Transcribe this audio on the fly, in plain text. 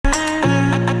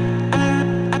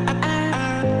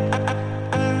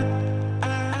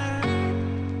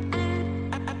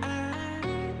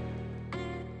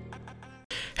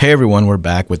Hey everyone, we're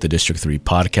back with the District 3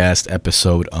 podcast,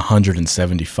 episode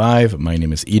 175. My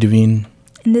name is Edwin.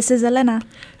 And this is Elena.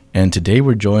 And today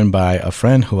we're joined by a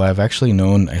friend who I've actually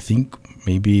known, I think,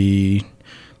 maybe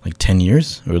like 10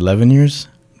 years or 11 years,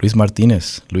 Luis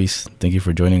Martinez. Luis, thank you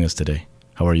for joining us today.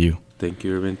 How are you? Thank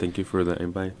you, Irvin. Thank you for the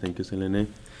invite. Thank you,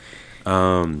 Selene.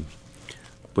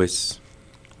 Pues,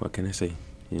 what can I say?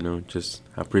 Just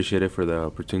appreciate it for the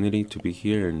opportunity to be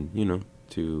here and,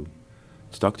 to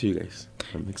talk to you guys.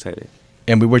 I'm excited.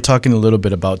 And we were talking a little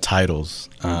bit about titles.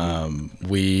 I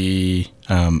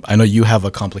know you have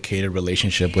a complicated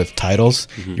relationship with titles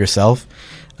yourself.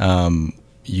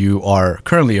 You are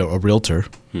currently a realtor,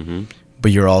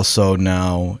 but you're also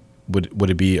now, would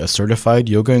it be a certified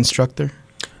yoga instructor?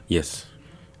 Yes.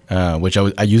 Which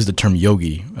I use the term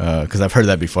yogi because I've heard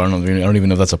that before. I don't even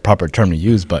know if that's a proper term to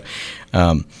use, but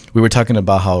we were talking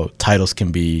about how titles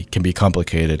can be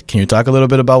complicated. Can you talk a little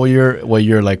bit about what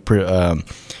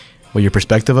your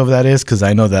perspective of that is? Because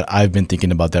I know that I've been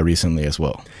thinking about that recently as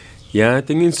well. Yeah, I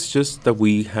think it's just that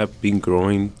we have been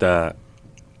growing, that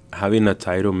having a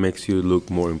title makes you look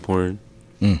more important,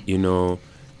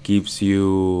 gives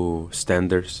you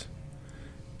standards,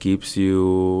 gives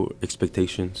you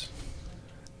expectations.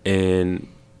 And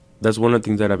that's one of the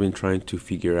things that I've been trying to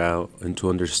figure out and to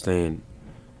understand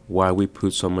why we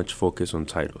put so much focus on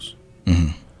titles.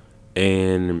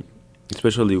 And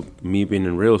especially me being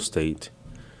in real estate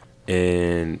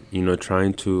and,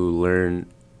 trying to learn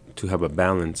to have a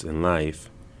balance in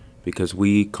life, because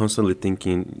we constantly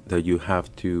thinking that you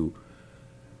have to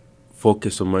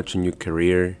focus so much on your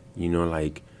career,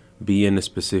 like be in a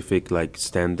specific like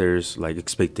standards, like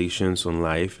expectations on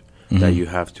life. That you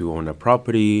have to own a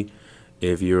property.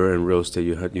 If you're in real estate,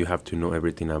 you have to know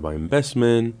everything about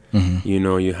investment.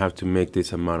 You have to make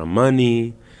this amount of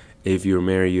money. If you're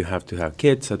married, you have to have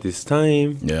kids at this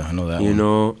time. Yeah, I know that.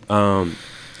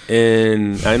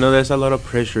 And I know there's a lot of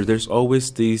pressure. There's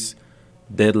always these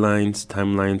deadlines,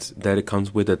 timelines that it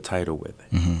comes with a title with.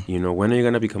 When are you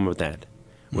gonna become a dad?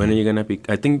 When are you gonna be?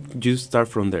 I think you start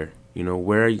from there.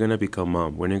 Where are you gonna become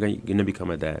mom? When are you gonna become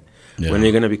a dad? Yeah. When are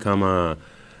you gonna become a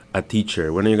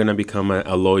teacher? When are you gonna become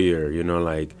a lawyer?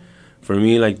 Like for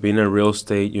me, like being in real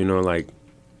estate, like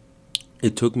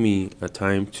it took me a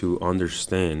time to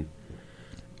understand,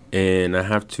 and I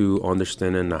have to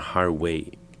understand in a hard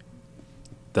way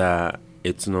that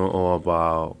it's not all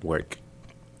about work.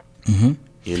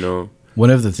 One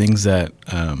of the things that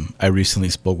I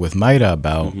recently spoke with Mayra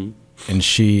about, and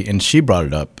she brought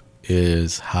it up,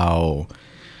 is how,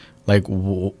 like,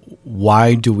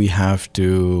 why do we have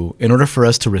to, in order for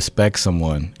us to respect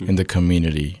someone in the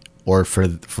community, or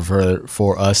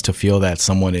for us to feel that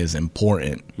someone is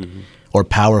important or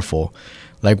powerful,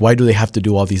 like, why do they have to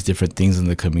do all these different things in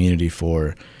the community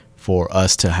for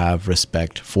us to have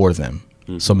respect for them?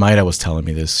 So Mayra was telling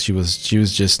me this. She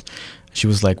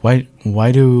was like,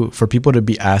 why do, for people to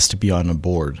be asked to be on a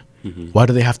board, why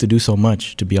do they have to do so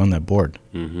much to be on that board?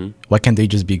 Why can't they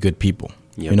just be good people?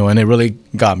 Yep. And it really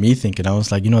got me thinking. I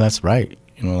was like, that's right.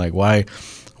 Like, why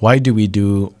do we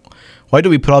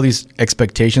put all these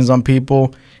expectations on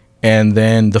people, and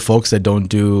then the folks that don't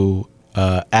do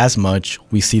as much,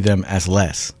 we see them as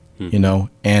less,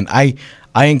 And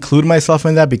I include myself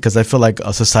in that because I feel like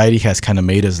a society has kind of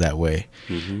made us that way.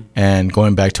 And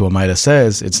going back to what Maida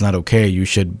says, it's not okay. You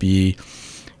should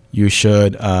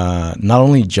not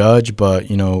only judge, but,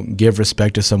 give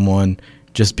respect to someone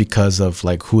just because of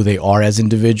like who they are as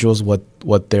individuals, what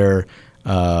their,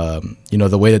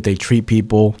 the way that they treat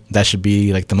people. That should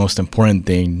be like the most important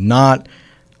thing, not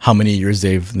how many years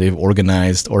they've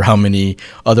organized or how many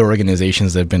other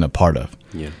organizations they've been a part of.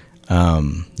 Yeah.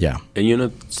 Yeah.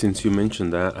 And since you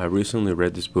mentioned that, I recently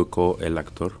read this book called El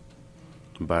Actor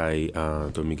by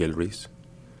Don Miguel Ruiz.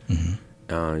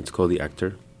 It's called The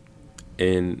Actor.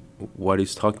 And what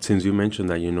is talked, since you mentioned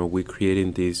that, we're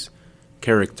creating this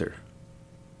character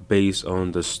based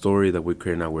on the story that we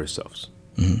create ourselves.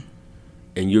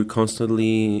 And you're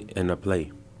constantly in a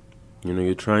play.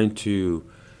 You're trying to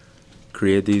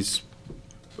create this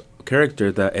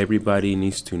character that everybody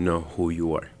needs to know who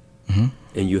you are.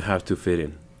 And you have to fit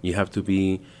in. You have to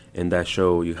be in that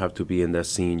show. You have to be in that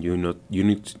scene. You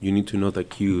need to know the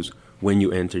cues when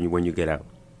you enter and when you get out.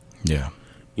 Yeah.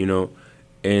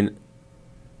 And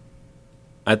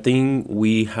I think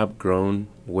we have grown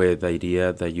with the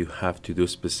idea that you have to do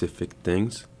specific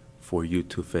things for you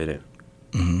to fit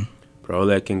in.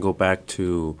 Probably I can go back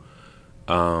to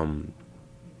when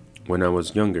I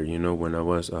was younger, when I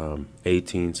was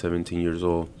 18, 17 years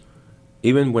old.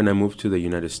 Even when I moved to the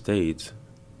United States,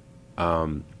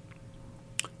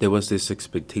 there was this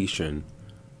expectation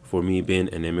for me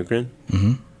being an immigrant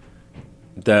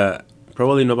that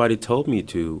probably nobody told me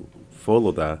to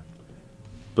follow that,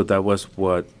 but that was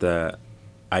what the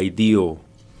ideal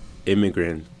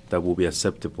immigrant that will be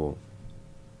acceptable,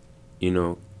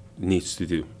 needs to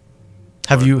do.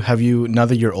 Have you now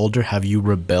that you're older, have you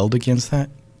rebelled against that?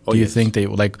 Oh, Do you yes. think they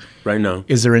like Right now,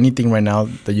 is there anything right now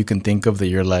that you can think of that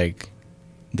you're like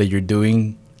that you're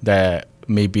doing that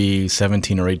maybe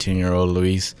 17 or 18-year-old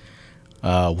Luis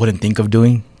wouldn't think of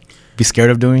doing? Be scared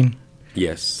of doing?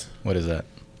 yes. What is that?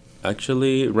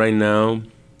 Actually, right now,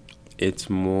 it's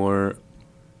more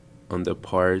on the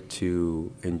part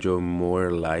to enjoy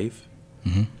more life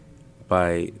Hmm.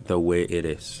 by the way it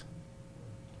is.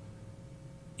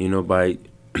 By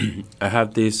I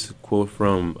have this quote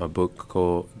from a book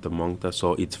called The Monk That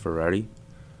Saw Its Ferrari.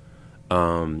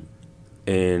 Um,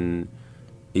 and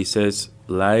it says,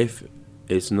 life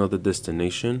is not the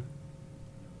destination,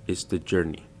 it's the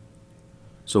journey.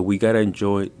 So we gotta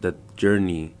enjoy the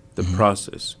journey, the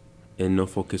process, and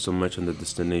not focus so much on the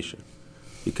destination.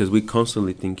 Because we're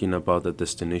constantly thinking about the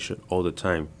destination all the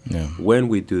time. Yeah. When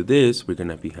we do this, we're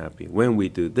gonna be happy. When we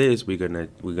do this, we're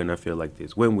gonna feel like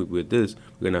this. When we do this,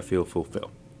 we're gonna feel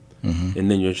fulfilled. Hmm. And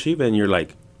then you achieve it and you're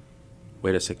like,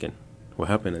 wait a second, what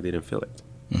happened? I didn't feel it.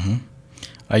 Hmm.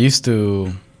 I used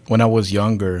to, when I was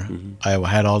younger, Mm-hmm. I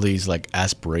had all these like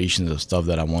aspirations of stuff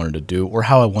that I wanted to do or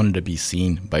how I wanted to be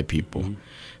seen by people. Mm-hmm.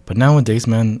 But nowadays,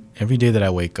 man, every day that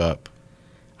I wake up,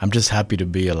 I'm just happy to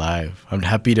be alive. I'm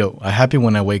happy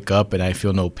when I wake up and I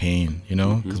feel no pain,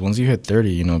 because once you hit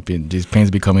 30, these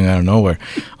pains be coming out of nowhere,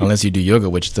 unless you do yoga,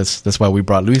 which that's why we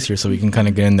brought Luis here so we can kind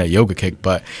of get in that yoga kick.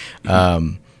 But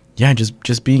yeah,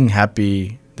 just being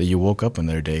happy that you woke up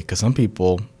another day, because some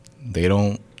people they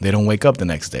don't wake up the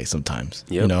next day sometimes,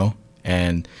 Yep.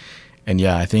 and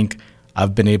yeah, I think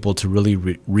I've been able to really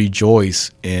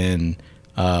rejoice in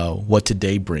what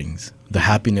today brings, the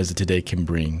happiness that today can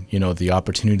bring, the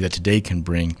opportunity that today can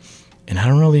bring. And I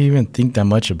don't really even think that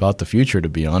much about the future, to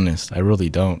be honest. I really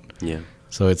don't. Yeah.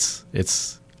 So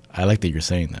I like that you're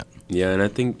saying that. Yeah, and I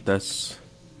think that's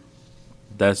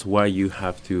why you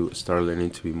have to start learning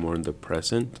to be more in the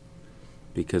present,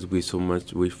 because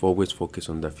we've always focused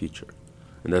on the future.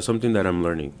 And that's something that I'm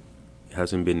learning. It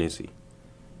hasn't been easy.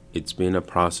 It's been a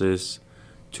process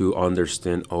to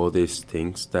understand all these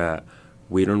things that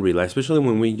we don't realize, especially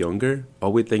when we're younger.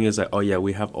 All we think is like, oh yeah,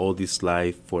 we have all this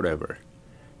life forever.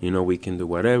 We can do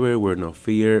whatever. We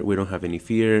don't have any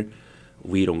fear.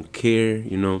 We don't care,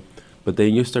 But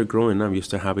then you start growing up, you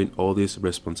start having all these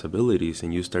responsibilities,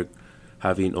 and you start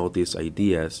having all these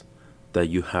ideas that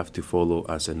you have to follow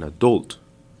as an adult,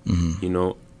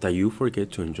 that you forget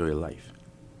to enjoy life,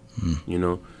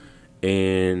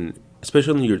 and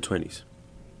especially in your 20s.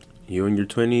 You're in your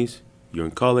 20s, you're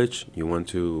in college, you want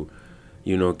to,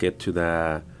 get to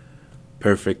the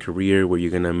perfect career where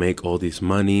you're going to make all this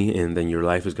money and then your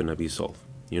life is going to be solved.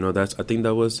 I think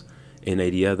that was an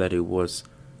idea that it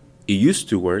used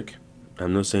to work.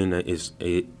 I'm not saying that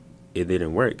it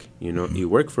didn't work. It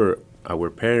worked for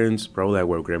our parents, probably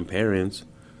our grandparents.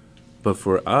 But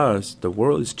for us, the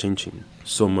world is changing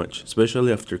so much,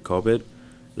 especially after COVID.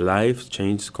 Life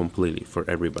changed completely for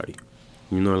everybody.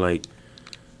 Like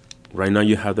right now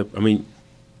you have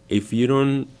if you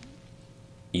don't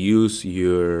use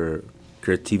your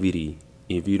creativity,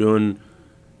 if you don't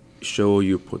show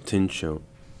your potential,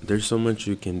 there's so much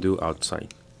you can do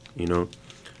outside,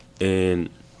 And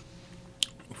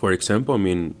for example,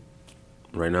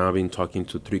 right now I've been talking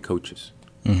to 3 coaches.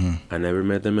 Mm-hmm. I never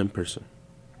met them in person.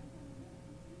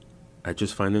 I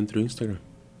just find them through Instagram.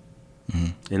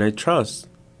 Mm-hmm. And I trust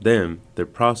them, their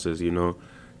process,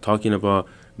 talking about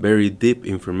very deep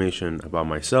information about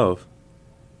myself,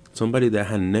 somebody that I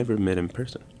had never met in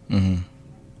person. Mm-hmm.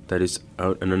 That is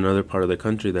out in another part of the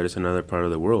country, that is another part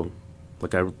of the world.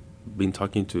 Like I've been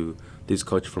talking to this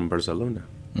coach from Barcelona.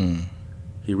 Mm.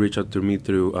 He reached out to me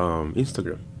through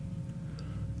Instagram.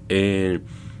 And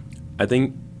I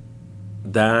think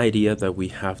that idea that we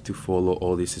have to follow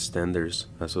all these standards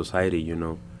as society,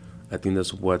 I think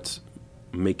that's what's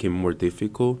making more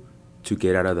difficult to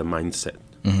get out of the mindset.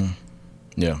 Mm-hmm.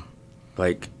 Yeah.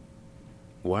 Like,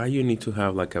 why you need to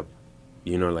have like a,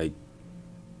 why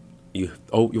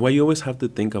you always have to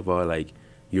think about like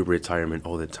your retirement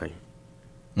all the time.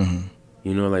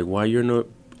 Mm-hmm. Like why you're not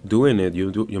doing it.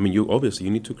 You obviously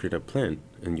you need to create a plan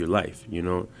in your life,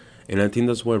 and I think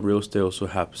that's what real estate also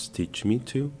helps teach me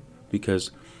too,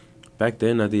 because back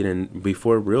then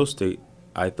before real estate,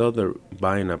 I thought that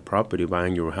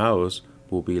buying your house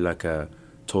will be like a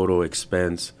total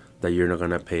expense that you're not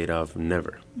gonna pay it off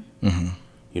never.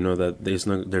 Mm-hmm. That there's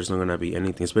not gonna be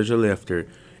anything, especially after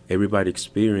everybody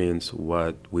experienced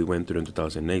what we went through in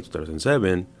 2008,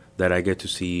 2007. that I get to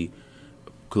see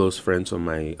close friends of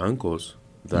my uncles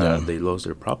that they lost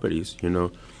their properties,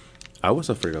 I was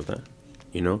afraid of that,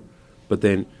 But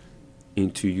then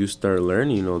into you start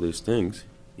learning all these things,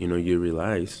 you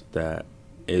realize that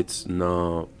it's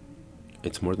more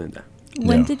than that.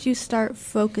 When did you start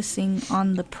focusing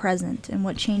on the present, and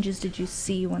what changes did you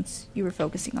see once you were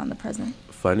focusing on the present?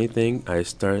 Funny thing, I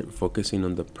started focusing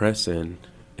on the present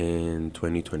in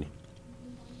 2020.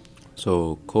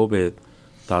 So COVID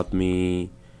taught me,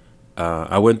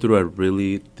 I went through a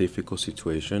really difficult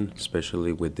situation,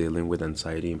 especially with dealing with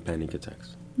anxiety and panic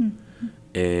attacks. Mm-hmm.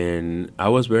 And I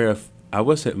was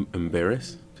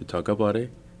embarrassed to talk about it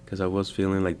because I was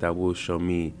feeling like that will show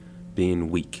me being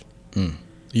weak. Mm.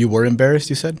 You were embarrassed,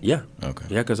 you said? Yeah. Okay.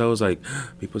 Yeah, because I was like,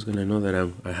 people's going to know that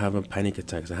I have a panic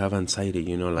attacks. I have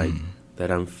anxiety, that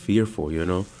I'm fearful,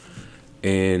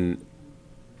 And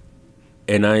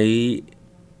I,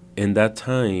 in that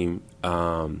time,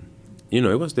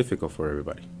 it was difficult for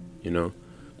everybody,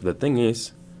 The thing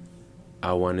is,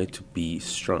 I wanted to be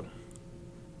strong.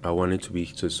 I wanted to be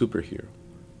a superhero.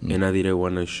 Mm. And I didn't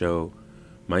want to show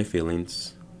my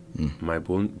feelings, my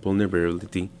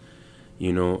vulnerability,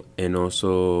 and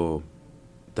also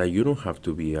that you don't have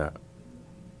to be a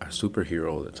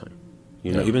superhero all the time.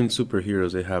 Even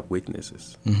superheroes, they have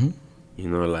weaknesses.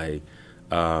 Mm-hmm. Like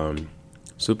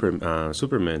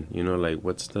Superman, like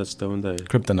what's that stone that...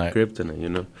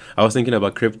 Kryptonite, I was thinking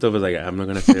about crypto, but like, I'm not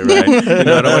going to say it right. I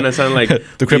don't want to sound like...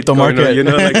 the crypto market.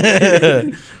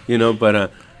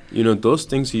 But, those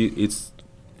things,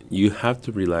 you have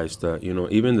to realize that,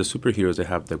 even the superheroes, they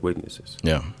have their weaknesses.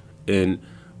 Yeah. And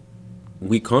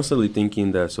we constantly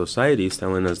thinking that society is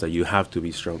telling us that you have to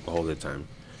be strong all the time.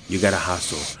 You got to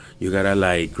hustle. You got to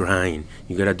like grind.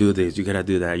 You got to do this. You got to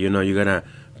do that. You got to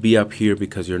be up here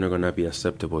because you're not going to be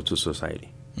acceptable to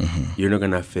society. Mm-hmm. You're not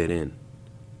going to fit in,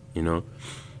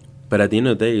 But at the end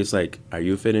of the day, it's like, are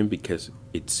you fit in because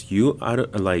it's you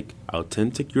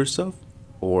authentic yourself?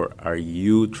 Or are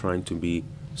you trying to be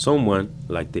someone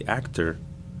like the actor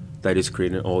that is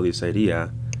creating all this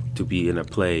idea to be in a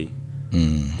play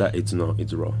that it's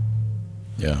raw?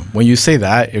 Yeah. When you say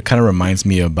that, it kind of reminds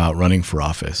me about running for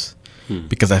office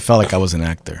because I felt like I was an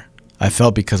actor. I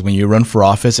felt because when you run for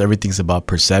office, everything's about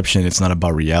perception. It's not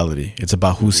about reality. It's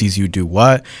about who sees you do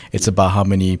what. It's about how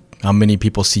many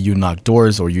people see you knock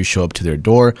doors or you show up to their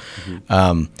door.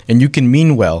 Mm-hmm. And you can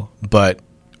mean well, but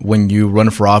when you run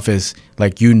for office,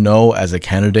 as a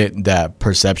candidate that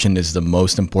perception is the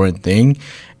most important thing.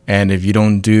 And if you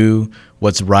don't do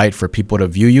what's right for people to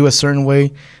view you a certain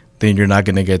way, then you're not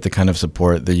going to get the kind of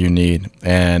support that you need.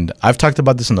 And I've talked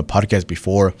about this on the podcast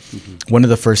before. Mm-hmm. One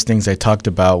of the first things I talked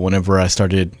about whenever I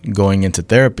started going into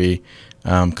therapy,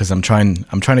 because I'm trying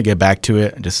to get back to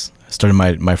it. I just started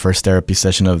my first therapy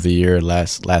session of the year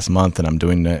last month, and I'm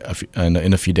doing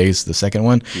in a few days the second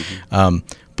one. Mm-hmm.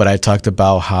 But I talked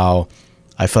about how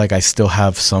I feel like I still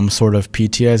have some sort of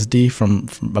PTSD from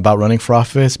about running for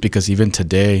office, because even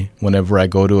today, whenever I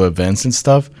go to events and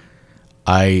stuff,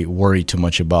 I worry too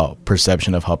much about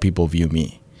perception of how people view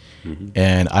me. Mm-hmm.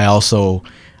 And I also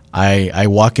I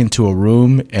walk into a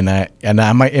room and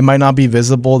it might not be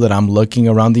visible that I'm looking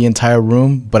around the entire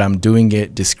room, but I'm doing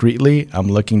it discreetly. I'm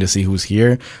looking to see who's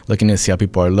here, looking to see how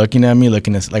people are looking at me,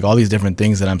 looking at like all these different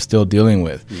things that I'm still dealing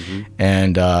with. Mm-hmm.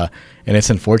 And it's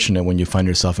unfortunate when you find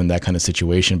yourself in that kind of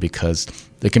situation, because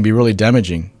it can be really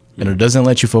damaging. Mm-hmm. And it doesn't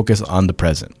let you focus on the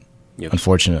present. Yep.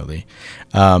 Unfortunately.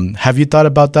 Have you thought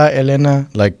about that, Elena?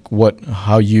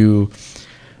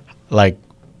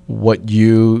 What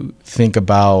you think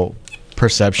about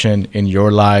perception in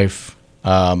your life?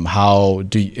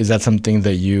 Is that something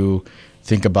that you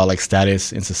think about, like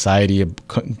status in society?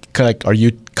 Are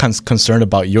you concerned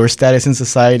about your status in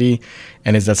society?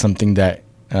 And is that something that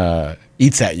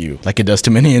eats at you like it does to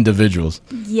many individuals?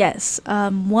 Yes.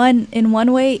 In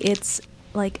one way, it's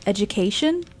like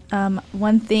education.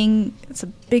 One thing, it's a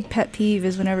big pet peeve,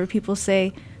 is whenever people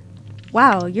say,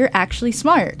 wow, you're actually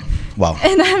smart. Wow.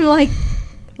 And I'm like,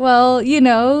 well,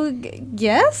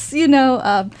 yes,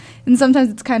 and sometimes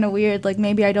it's kind of weird. Like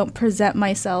maybe I don't present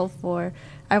myself, or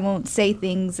I won't say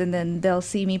things, and then they'll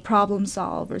see me problem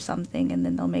solve or something, and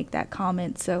then they'll make that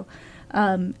comment. So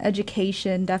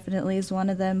education definitely is one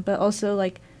of them, but also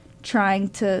like trying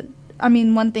to,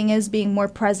 one thing is being more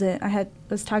present. I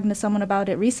was talking to someone about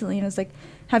it recently, and it's like,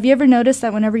 have you ever noticed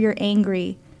that whenever you're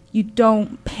angry, you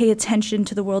don't pay attention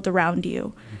to the world around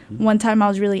you? Mm-hmm. One time I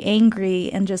was really angry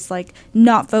and just like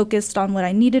not focused on what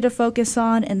I needed to focus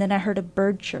on, and then I heard a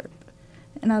bird chirp.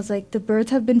 And I was like, the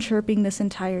birds have been chirping this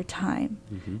entire time.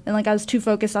 Mm-hmm. And like I was too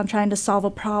focused on trying to solve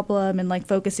a problem and like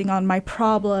focusing on my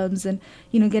problems and,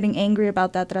 getting angry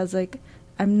about that I was like,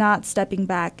 I'm not stepping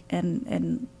back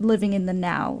and living in the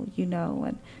now, you know.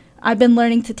 And I've been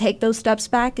learning to take those steps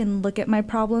back and look at my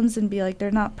problems and be like,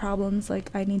 they're not problems. Like,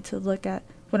 I need to look at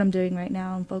what I'm doing right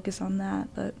now and focus on that.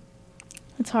 But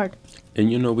it's hard.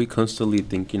 And, you know, we constantly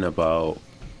thinking about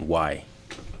why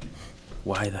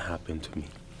that happened to me.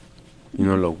 You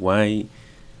know, like,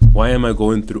 why am I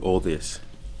going through all this?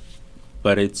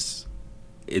 But it's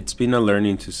been a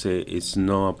learning to say it's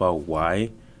not about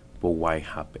why, but why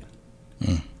happened.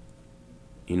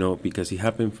 You know, because it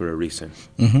happened for a reason.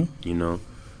 You know,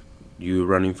 you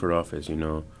running for office, you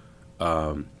know,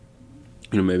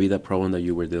 maybe that problem that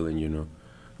you were dealing, you know.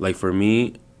 Like, for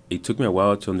me, it took me a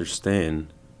while to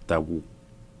understand that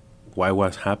why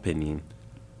was happening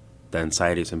the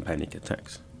anxieties and panic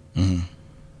attacks.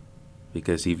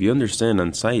 Because if you understand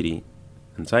anxiety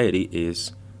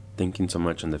is thinking so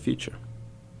much in the future.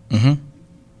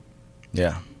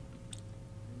 Yeah.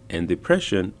 And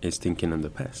depression is thinking in the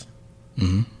past.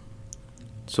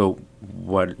 So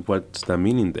what's the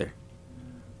meaning there?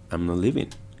 I'm not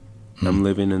living. I'm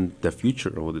living in the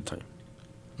future all the time.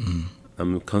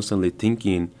 I'm constantly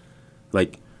thinking,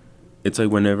 like, it's like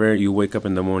whenever you wake up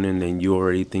in the morning and you're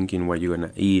already thinking what you're going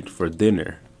to eat for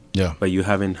dinner. Yeah. But you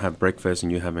haven't had breakfast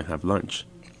and you haven't had lunch.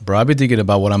 Bro, I'll be thinking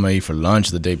about what I'm going to eat for lunch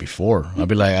the day before. I'll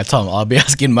be like, I'll be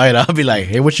asking Mayra, I'll be like,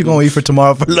 hey, what you going to eat for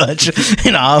tomorrow for lunch?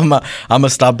 You know, I'm going to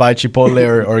stop by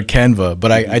Chipotle or Canva.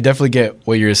 But I definitely get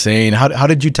what you're saying. How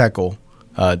did you tackle,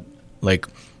 like,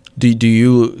 do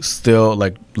you still,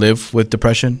 like, live with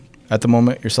depression at the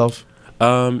moment yourself?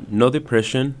 No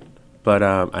depression, but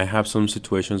I have some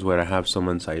situations where I have some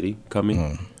anxiety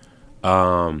coming.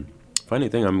 Funny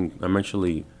thing, I'm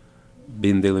actually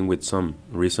been dealing with some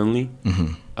recently,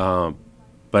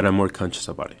 but I'm more conscious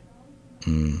about it.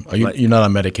 Are you, you're not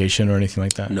on medication or anything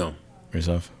like that? No.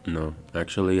 Yourself? No.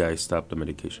 Actually, I stopped the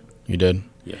medication. You did?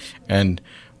 Yes. And,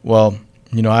 well,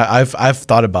 you know, I've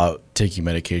thought about taking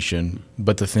medication,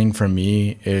 but the thing for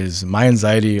me is my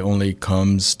anxiety only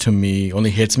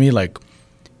hits me like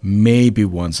maybe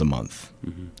once a month.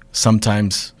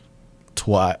 Sometimes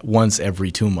once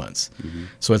every 2 months.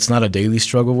 So it's not a daily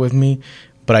struggle with me.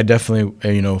 But I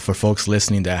definitely, you know, for folks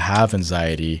listening that have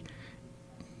anxiety,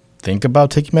 think about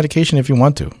taking medication if you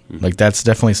want to. Like, that's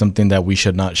definitely something that we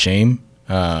should not shame.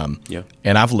 And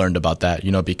I've learned about that,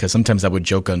 you know, because sometimes I would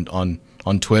joke on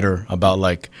Twitter about,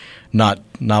 like, not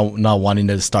wanting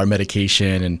to start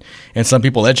medication. And some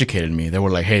people educated me. They were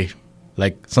like, hey,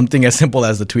 like, something as simple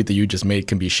as the tweet that you just made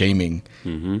can be shaming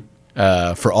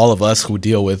for all of us who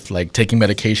deal with, like, taking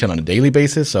medication on a daily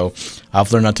basis. So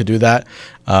I've learned not to do that.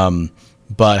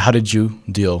 But how did you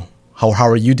deal? How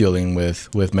are you dealing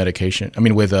with medication? I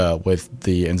mean, with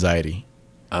the anxiety.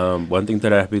 One thing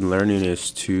that I've been learning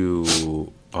is to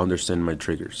understand my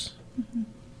triggers.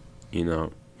 You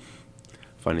know,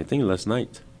 funny thing, last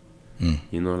night,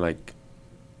 you know, like,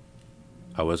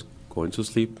 I was going to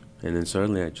sleep and then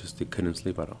suddenly I just couldn't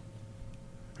sleep at all.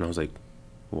 And I was like,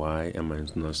 why am I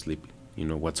not sleeping? You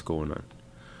know, what's going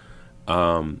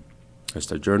on? I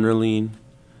started journaling.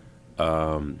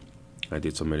 I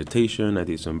did some meditation. I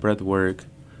did some breath work.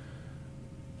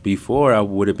 Before, I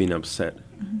would have been upset.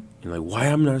 You know, like, why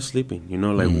I'm not sleeping? You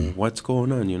know, like, what's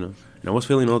going on, you know? And I was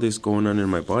feeling all this going on in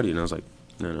my body. And I was like,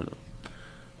 no.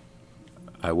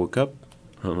 I woke up.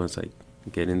 I was like,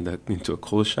 get into a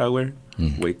cold shower,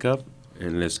 wake up,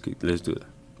 and let's do that,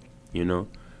 you know?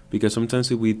 Because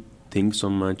sometimes if we think so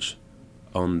much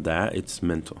on that, it's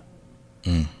mental.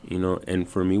 You know, and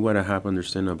for me, what I have to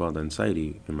understand about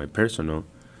anxiety in my personal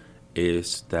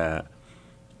is that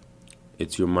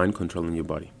it's your mind controlling your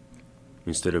body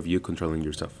instead of you controlling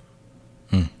yourself.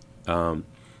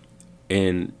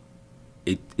 And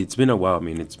it's been a while. I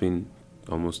mean, it's been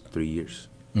almost 3 years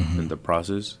in the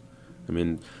process. I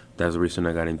mean, that's the reason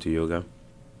I got into yoga.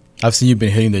 I've seen you've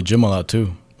been hitting the gym a lot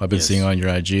too. I've been seeing on your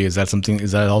IG. Is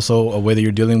that also a way that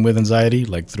you're dealing with anxiety?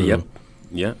 Like through? Yep.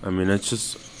 Yeah. I mean, it's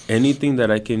just anything that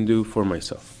I can do for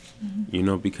myself, you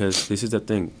know, because this is the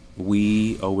thing.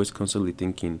 We always constantly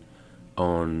thinking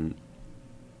on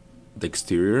the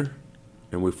exterior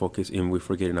and we're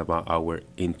forgetting about our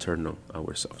internal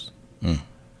ourselves.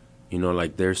 You know,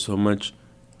 like, there's so much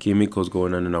chemicals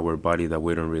going on in our body that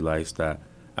we don't realize that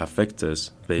affect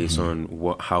us based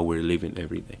on how we're living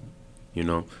every day, you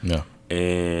know? Yeah.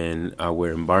 And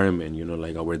our environment, you know,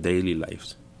 like our daily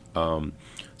lives.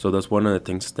 So that's one of the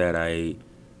things that I've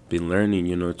been learning,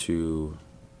 you know, to,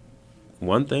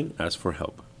 one thing, ask for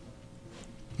help.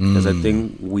 Because I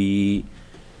think we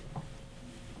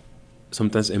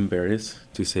sometimes embarrassed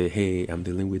to say, hey, I'm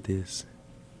dealing with this.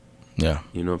 Yeah.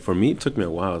 You know, for me, it took me a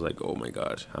while. I was like, oh, my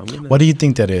gosh. What do you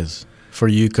think that is for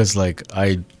you? Because, like,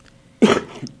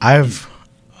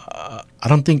 I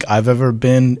don't think I've ever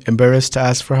been embarrassed to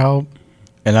ask for help,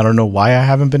 and I don't know why I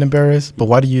haven't been embarrassed. But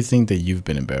why do you think that you've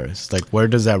been embarrassed? Like, where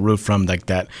does that root from? Like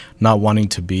that not wanting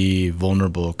to be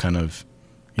vulnerable, kind of.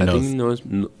 I think it's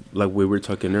like we were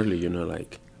talking earlier.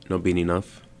 Like not being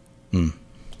enough. Mm.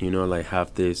 Like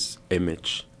have this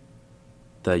image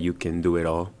that you can do it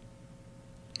all.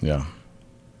 Yeah.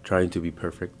 Trying to be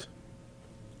perfect.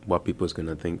 What people's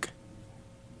gonna think.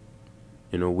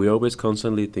 We always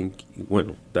constantly think,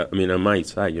 on my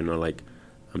side, like,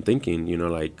 I'm thinking,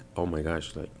 like, oh my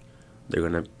gosh, like, they're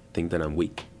gonna think that I'm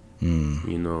weak.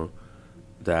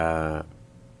 That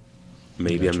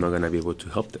maybe I'm not gonna be able to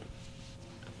help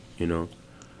them,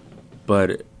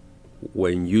 But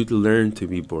when you learn to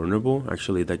be vulnerable,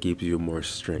 actually, that gives you more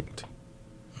strength.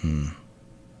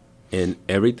 And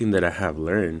everything that I have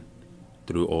learned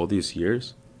through all these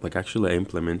years, like, actually, I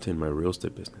implement in my real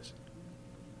estate business.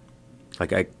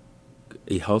 Like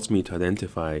it helps me to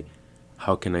identify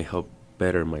how can I help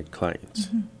better my clients,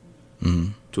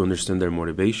 to understand their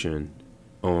motivation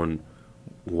on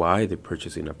why they're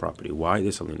purchasing a property, why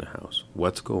they're selling a house,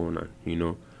 what's going on,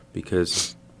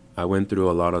 because I went through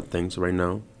a lot of things right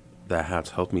now that has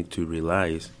helped me to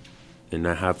realize, and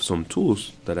I have some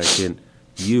tools that I can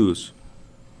use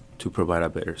to provide a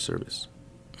better service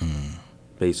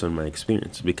based on my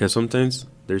experience. Because sometimes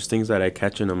there's things that I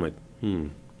catch and I'm like,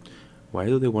 why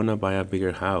do they want to buy a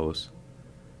bigger house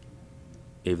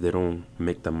if they don't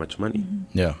make that much money?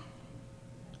 Yeah.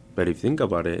 But if you think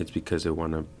about it, it's because they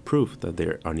want to prove that they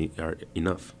are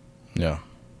enough. Yeah.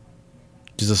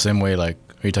 Just the same way, like,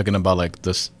 are you talking about like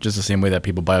this? Just the same way that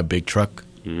people buy a big truck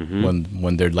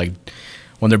when they're like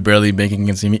when they're barely making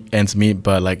ends meet.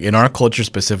 But like in our culture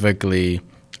specifically,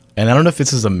 and I don't know if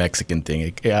this is a Mexican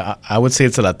thing. I would say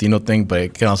it's a Latino thing, but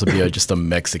it can also be just a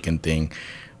Mexican thing,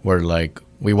 where like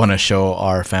we want to show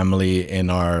our family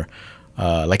in our,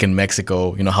 like in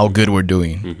Mexico, how good we're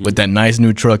doing with that nice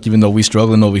new truck, even though we're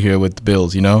struggling over here with the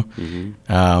bills,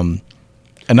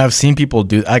 And I've seen people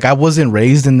do, like, I wasn't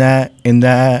raised in that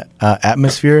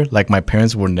atmosphere. Like my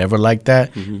parents were never like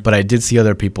that, but I did see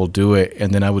other people do it,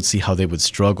 and then I would see how they would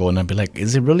struggle, and I'd be like,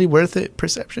 is it really worth it?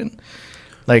 Perception,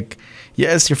 like.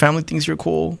 Yes, your family thinks you're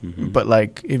cool, but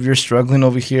like if you're struggling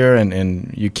over here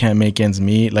and you can't make ends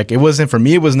meet, like it wasn't for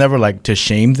me. It was never like to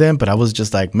shame them, but I was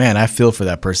just like, man, I feel for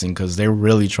that person because they're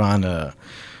really trying to,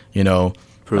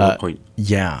 prove a point.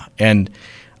 Yeah, and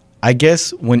I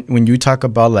guess when you talk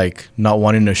about like not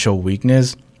wanting to show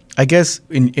weakness, I guess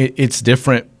it's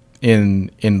different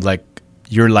in like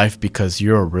your life because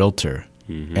you're a realtor,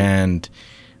 and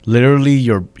literally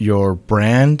your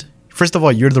brand. First of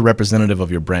all, you're the representative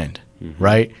of your brand.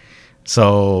 Right?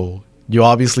 So you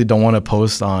obviously don't want to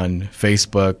post on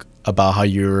Facebook about how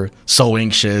you're so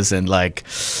anxious and like,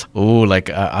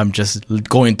 I'm just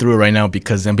going through it right now,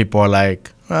 because then people are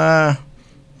like, I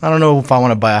don't know if I want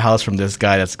to buy a house from this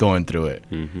guy that's going through it,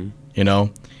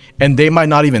 And they might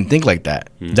not even think like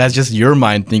that. That's just your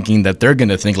mind thinking that they're going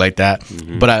to think like that.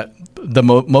 But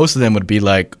most of them would be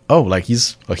like, oh, like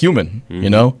he's a human,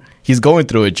 He's going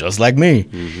through it just like me.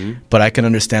 But I can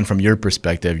understand from your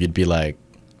perspective, you'd be like,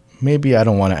 maybe I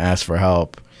don't want to ask for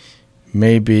help.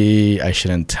 Maybe I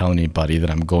shouldn't tell anybody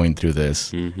that I'm going through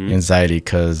this anxiety,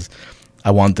 because I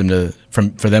want them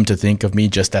for them to think of me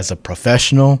just as a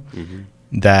professional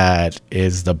that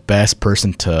is the best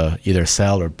person to either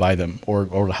sell or buy them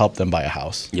or help them buy a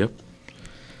house. Yep.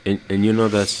 And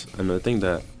that's another thing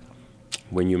that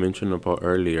when you mentioned about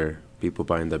earlier, people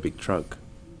buying the big truck,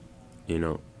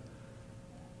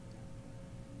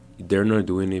 they're not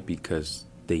doing it because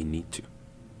they need to.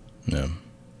 No.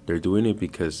 They're doing it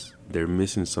because they're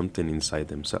missing something inside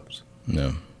themselves.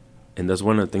 No. And that's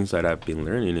one of the things that I've been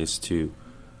learning is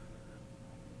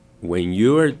when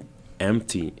you're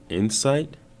empty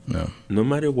inside, no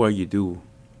matter what you do,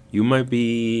 you might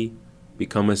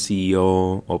become a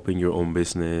CEO, open your own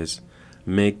business,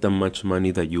 make the much money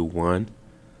that you want.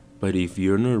 But if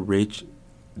you're not rich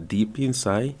deep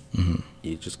inside,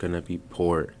 you're just going to be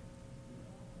poor.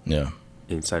 Yeah.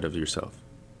 Inside of yourself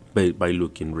by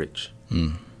looking rich.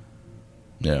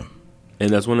 Yeah. And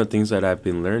that's one of the things that I've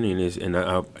been learning and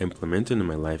I've implemented in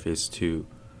my life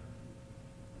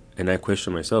and I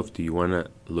question myself, do you want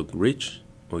to look rich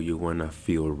or you want to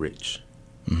feel rich?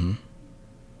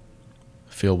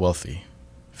 Feel wealthy,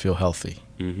 feel healthy.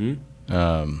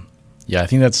 Yeah, I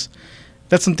think that's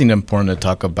something important to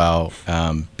talk about,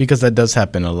 because that does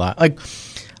happen a lot. Like,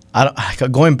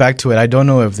 going back to it, I don't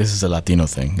know if this is a Latino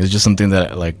thing. It's just something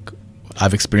that like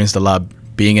I've experienced a lot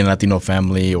being in a Latino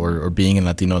family or being in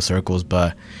Latino circles,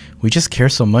 but we just care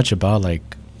so much about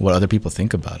like what other people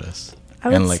think about us. I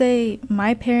would say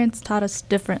my parents taught us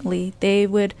differently.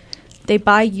 They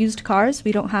buy used cars.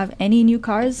 We don't have any new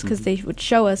cars because they would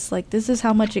show us like, this is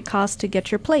how much it costs to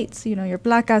get your plates, you know, your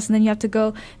black ass, and then you have to go,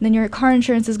 and then your car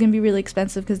insurance is going to be really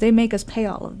expensive because they make us pay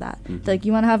all of that. Like,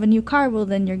 you want to have a new car, well,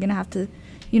 then you're going to have to,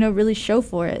 you know, really show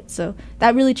for it. So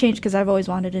that really changed because I've always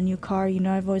wanted a new car. You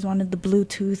know, I've always wanted the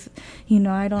Bluetooth. You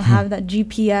know, I don't have that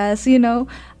GPS, you know.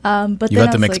 But you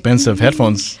got them expensive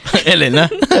headphones, Elena.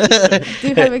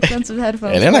 Do have expensive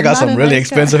headphones. Elena got some really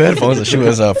expensive headphones. She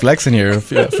was flexing here a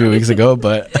few weeks ago,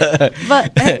 but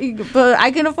but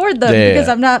I can afford them because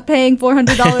I'm not paying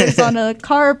 $400 on a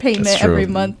car payment every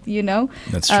month. You know,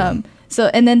 that's true. So,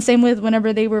 and then same with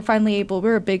whenever they were finally able,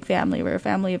 we're a big family. We're a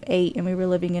family of 8, and we were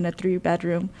living in a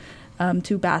 3-bedroom,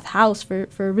 2-bath house for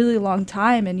a really long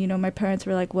time. And, you know, my parents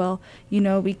were like, well, you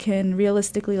know, we can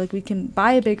realistically, like, we can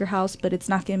buy a bigger house, but it's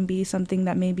not going to be something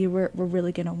that maybe we're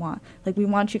really going to want. Like, we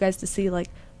want you guys to see, like,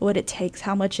 what it takes,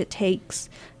 how much it takes,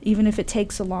 even if it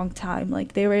takes a long time.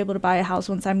 Like, they were able to buy a house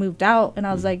once I moved out, and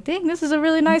I was like, dang, this is a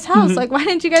really nice house. Like, why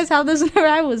didn't you guys have this whenever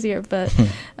I was here? But,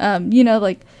 you know,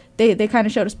 like, they kind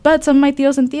of showed us. But some of my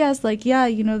tios and tias, like, yeah,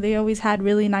 you know, they always had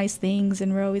really nice things,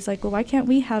 and we're always like, well, why can't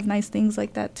we have nice things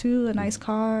like that too, a nice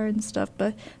car and stuff?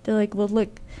 But they're like, well,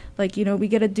 look, like, you know, we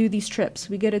got to do these trips.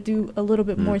 We got to do a little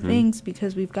bit more things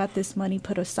because we've got this money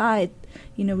put aside.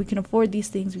 You know, we can afford these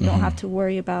things. We don't have to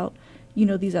worry about, you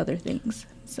know, these other things.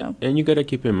 So. And you got to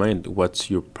keep in mind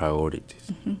what's your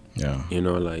priorities. Yeah. You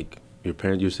know, like your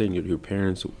parents, you're saying your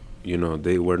parents, you know,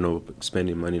 they were not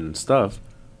spending money on stuff,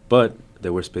 but they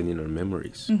were spending on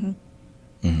memories,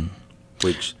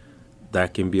 which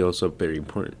that can be also very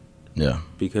important. Yeah.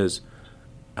 Because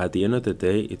at the end of the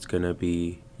day, it's going to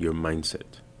be your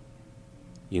mindset.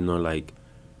 You know, like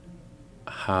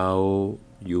how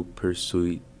you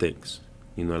pursue things,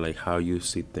 you know, like how you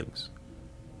see things,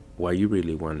 what you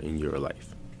really want in your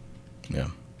life. Yeah.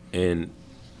 And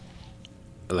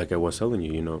like I was telling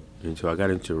you, you know, until I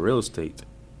got into real estate,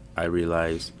 I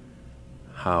realized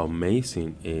how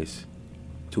amazing it is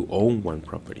to own one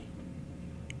property.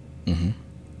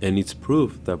 And it's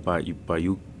proof that by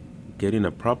you getting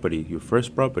a property, your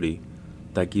first property,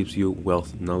 that gives you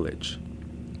wealth knowledge.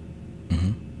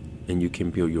 And you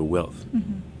can build your wealth.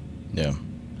 Yeah.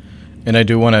 And I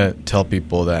do want to tell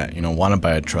people that, you know, want to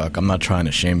buy a truck. I'm not trying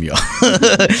to shame you.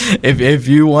 If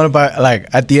you want to buy,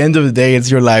 like, at the end of the day, it's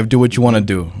your life. Do what you want to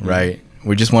do, right?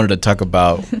 We just wanted to talk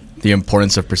about the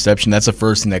importance of perception. That's the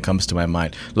first thing that comes to my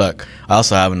mind. Look, I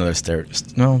also have another story.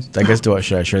 No, I guess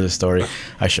should I share this story?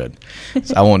 I should.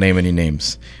 So I won't name any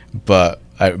names. But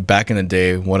back in the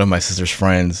day, one of my sister's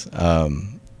friends,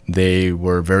 they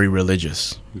were very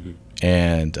religious.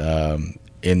 And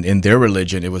in their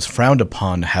religion, it was frowned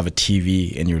upon to have a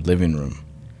TV in your living room.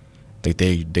 Like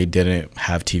they didn't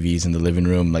have TVs in the living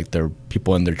room. Like their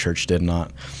people in their church did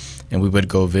not. And we would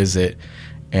go visit.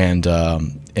 And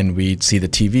we'd see the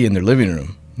TV in their living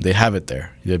room. They'd have it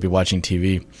there. They'd be watching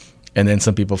TV. And then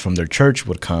some people from their church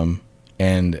would come,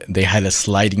 and they had a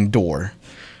sliding door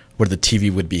where the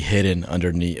TV would be hidden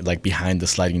underneath, like behind the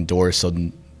sliding door. So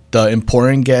the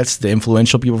important guests, the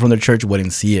influential people from their church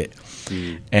wouldn't see it.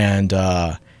 And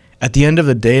at the end of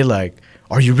the day, like,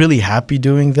 are you really happy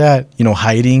doing that? You know,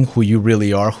 hiding who you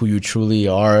really are, who you truly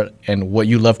are, and what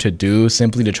you love to do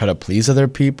simply to try to please other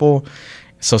people?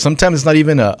 So sometimes it's not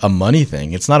even a money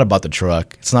thing. It's not about the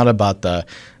truck. It's not about the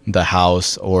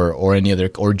house or any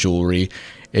other, or jewelry.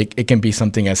 It can be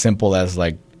something as simple as,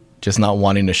 like, just not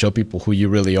wanting to show people who you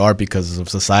really are because of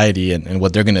society and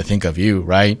what they're going to think of you,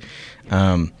 right?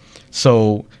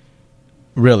 So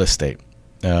real estate.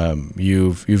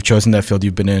 You've chosen that field.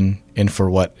 You've been in for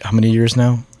what? How many years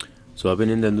now? So I've been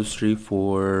in the industry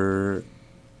for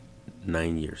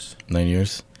 9 years. 9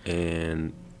 years.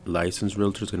 And licensed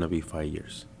realtor is going to be 5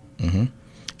 years.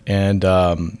 And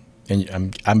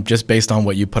I'm just based on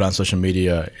what you put on social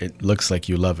media, it looks like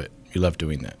you love it. You love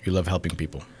doing that. You love helping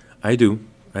people. I do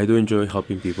enjoy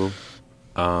helping people.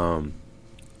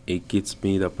 It gives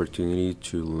me the opportunity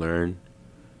to learn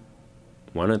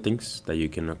one of the things that you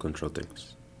cannot control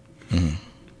things.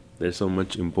 There's so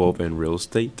much involved in real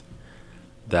estate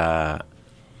that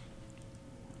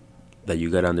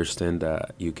you got to understand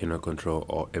that you cannot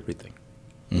control everything.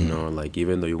 You know, like,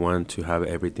 even though you want to have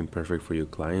everything perfect for your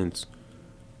clients,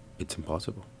 it's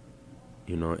impossible.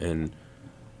 You know,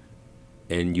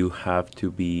 and you have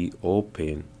to be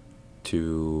open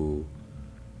to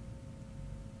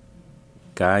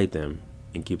guide them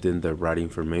and give them the right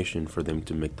information for them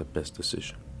to make the best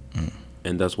decision.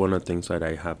 And that's one of the things that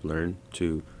I have learned,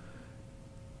 to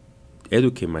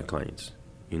educate my clients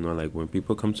You know, like when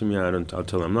people come to me, I'll tell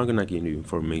them, I'm not gonna give you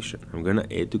information. I'm gonna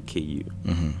educate you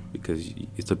because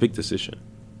it's a big decision.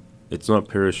 It's not a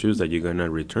pair of shoes that you're gonna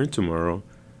return tomorrow.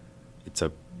 It's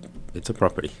a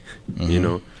property, you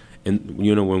know. And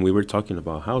you know, when we were talking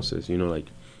about houses, you know, like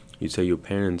you say your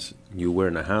parents, you were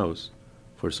in a house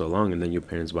for so long, and then your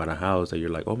parents bought a house that you're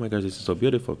like, oh my gosh, this is so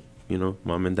beautiful, you know,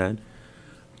 mom and dad.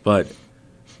 But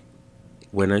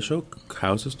when I show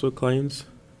houses to clients,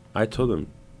 I told them,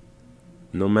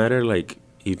 no matter like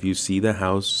if you see the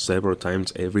house several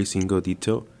times, every single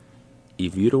detail,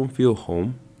 if you don't feel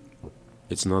home,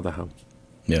 it's not the house.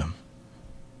 Yeah.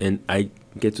 And I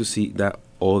get to see that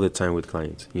all the time with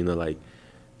clients. You know, like,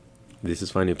 this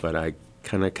is funny, but I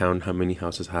kind of count how many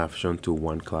houses I have shown to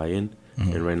one client.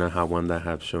 And right now I have one that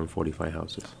have shown 45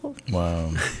 houses.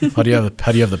 Wow. How do you have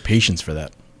the patience for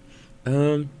that?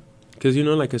 Because, you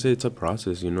know, like I said, it's a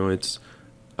process. You know,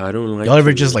 I don't like. Y'all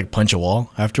ever just like punch a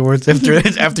wall afterwards?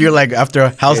 After you're like after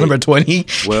house number 20,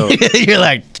 well, you're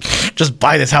like, just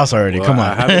buy this house already. Well, Come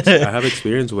on. I have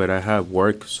experience where I have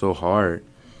worked so hard,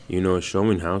 you know,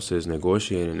 showing houses,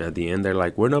 negotiating. At the end, they're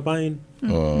like, we're not buying.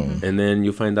 And then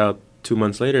you find out 2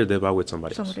 months later they buy with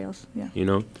somebody else. Yeah. You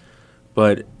know,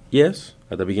 but yes,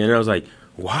 at the beginning I was like,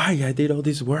 why I did all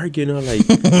this work? You know, like,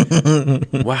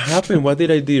 what happened? What did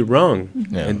I do wrong?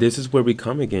 Yeah. And this is where we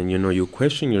come again. You know, you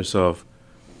question yourself.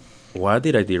 What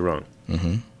did I do wrong?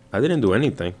 I didn't do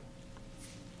anything.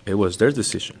 It was their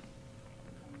decision.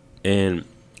 And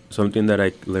something that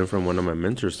I learned from one of my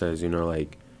mentors says, you know,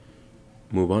 like,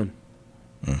 move on.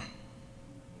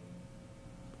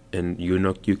 And you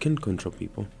know, you can control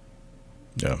people.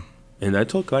 Yeah. And I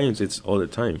tell clients it's all the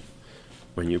time.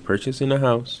 When you're purchasing a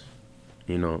house,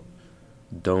 you know,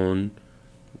 don't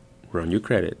run your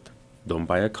credit. Don't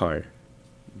buy a car.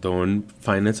 Don't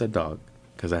finance a dog.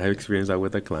 Because I have experienced that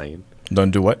with a client.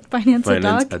 Don't do what? Finance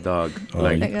a dog. Oh,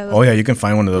 Like, yeah, you can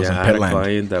find one of those in I had a Petland.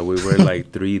 client that we were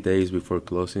like 3 days before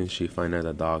closing, she financed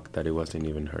a dog that it wasn't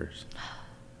even hers.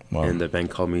 Wow. And the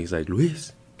bank called me. He's like,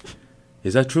 Luis,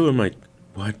 is that true? I'm like,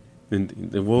 what? And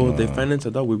they financed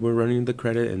a dog. We were running the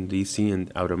credit and DC,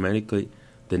 and automatically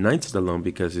denies the loan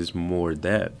because it's more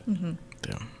debt.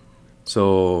 Damn.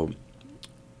 So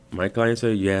my client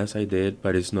said, yes, I did,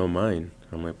 but it's not mine.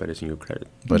 I'm like, but it's in your credit.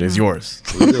 But it's yours.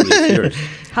 Legally, it's yours.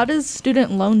 How does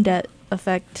student loan debt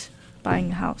affect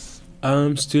buying a house?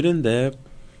 Student debt,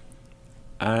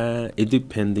 it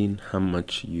depending how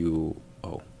much you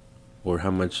owe or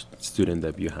how much student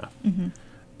debt you have.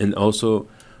 And also,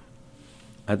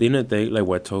 at the end of the day, like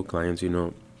what I told clients, you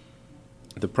know,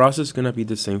 the process is going to be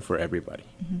the same for everybody,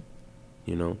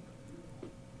 you know.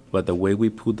 But the way we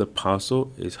put the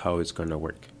puzzle is how it's going to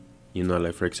work. You know,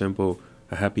 like, for example,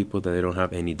 I have people that they don't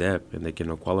have any debt and they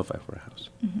cannot qualify for a house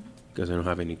because they don't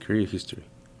have any career history.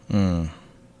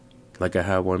 Like, I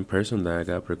had one person that I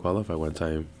got pre-qualified one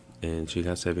time, and she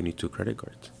has 72 credit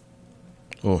cards.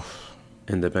 Oh.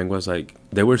 And the bank was like,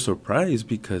 they were surprised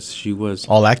because she was...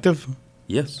 All active?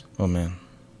 Yes. Oh, man.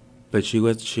 But she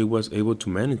was able to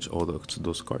manage all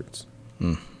those cards.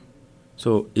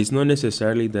 So it's not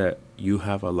necessarily that you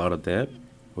have a lot of debt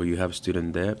or you have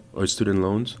student debt or student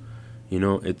loans. You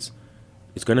know, it's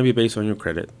going to be based on your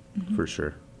credit for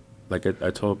sure. Like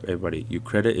I told everybody, your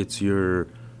credit, it's your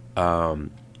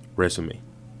resume.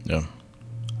 Yeah.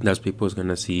 That's people's going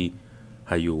to see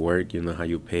how you work, you know, how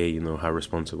you pay, you know, how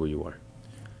responsible you are.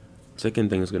 Second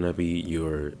thing is going to be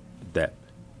your debt,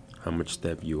 how much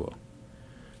debt you owe.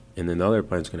 And then the other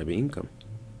part is going to be income,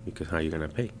 because how you're going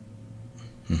to pay.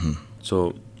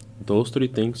 So those three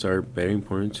things are very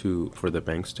important for the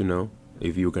banks to know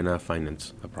if you're going to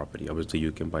finance a property. Obviously,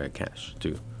 you can buy a cash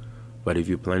too. But if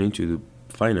you're planning to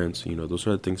finance, you know, those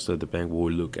are the things that the bank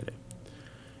will look at it.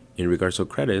 In regards to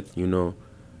credit, you know,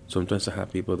 sometimes I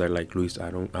have people that are like, Luis,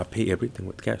 I pay everything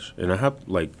with cash. And I have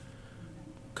like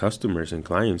customers and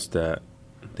clients that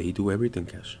they do everything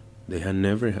cash. They have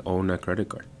never owned a credit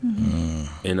card.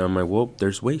 And I'm like, well,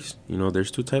 there's ways. You know,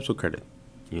 there's two types of credit.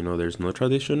 You know, there's no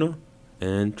traditional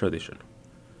and traditional.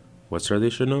 What's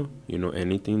traditional? You know,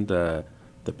 anything that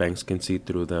the banks can see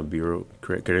through the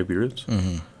credit bureaus.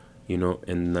 You know,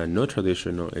 and no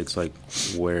traditional, it's like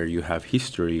where you have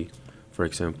history, for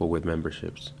example, with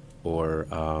memberships or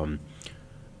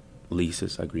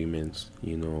leases, agreements,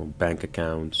 you know, bank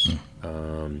accounts,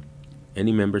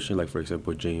 any membership, like, for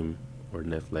example, gym or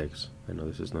Netflix. I know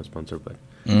this is not sponsored, but,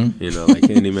 you know, like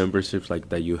any memberships like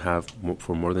that you have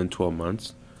for more than 12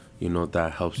 months, you know,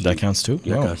 that helps you. That counts too?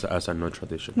 Yeah, Wow. as a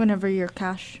non-traditional. Whenever you're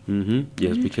cash.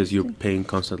 Yes, because you're paying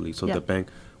constantly. So the bank,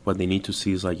 what they need to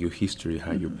see is like your history,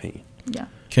 how you're paying. Yeah.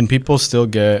 Can people still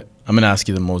get? I'm gonna ask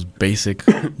you the most basic,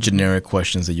 generic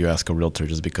questions that you ask a realtor,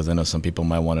 just because I know some people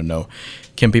might want to know.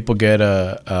 Can people get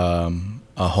a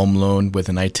home loan with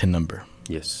an ITIN number?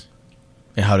 Yes.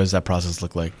 And how does that process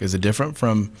look like? Is it different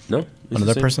from No,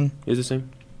 another person? It's the same.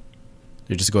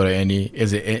 You just go to any.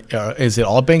 Is it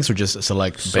all banks or just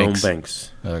select Some banks?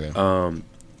 banks. Okay.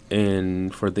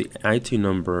 And for the IT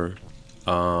number,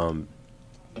 I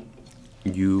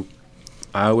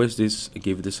always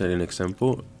give this as an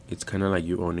example. It's kind of like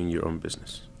you owning your own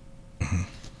business.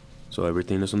 So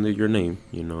everything is under your name.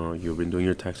 You know, you've been doing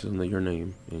your taxes under your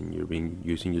name, and you've been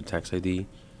using your tax ID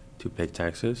to pay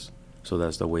taxes. So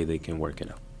that's the way they can work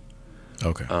it out.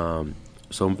 Okay.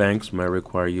 Some banks might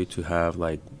require you to have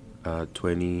like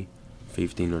 20,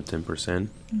 15, or 10%.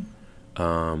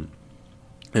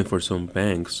 And for some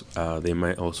banks, they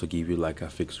might also give you like a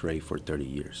fixed rate for 30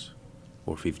 years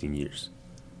or 15 years.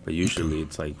 But usually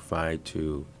it's like 5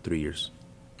 to 3 years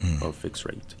of fixed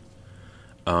rate,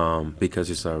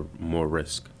 because it's a more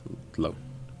risk loan.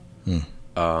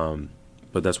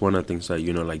 But that's one of the things that,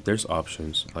 you know, like there's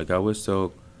options. Like I always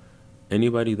tell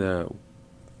anybody that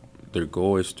their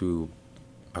goal is to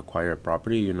acquire a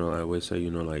property, you know, I always say, you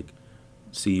know, like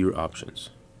see your options,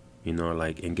 you know,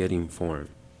 like, and get informed.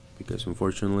 Because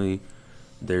unfortunately,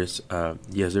 there's a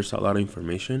lot of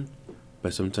information,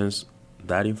 but sometimes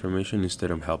that information,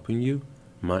 instead of helping you,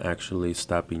 might actually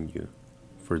stopping you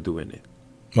for doing it.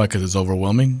 Why? Because it's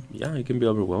overwhelming? Yeah, it can be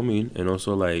overwhelming. And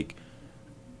also, like,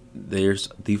 there's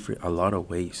a lot of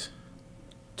ways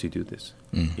to do this.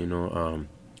 You know,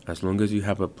 as long as you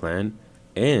have a plan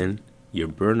and you're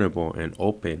vulnerable and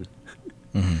open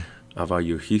about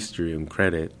your history and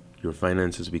credit, your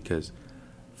finances, because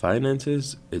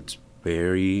finances, it's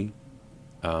very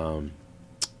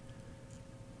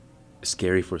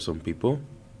scary for some people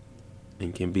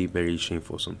and can be very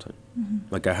shameful sometimes.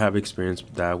 Like I have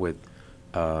experienced that with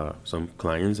some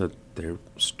clients that they're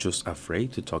just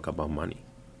afraid to talk about money.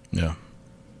 Yeah.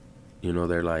 You know,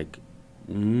 they're like,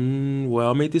 well,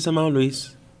 I'll make this amount,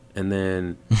 Luis. And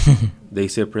then they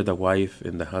separate the wife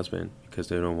and the husband because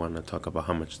they don't want to talk about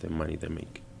how much money they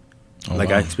make. Oh, like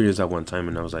wow. I experienced that one time,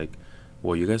 and I was like,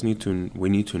 well, you guys we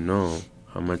need to know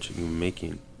how much you're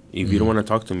making. If you don't want to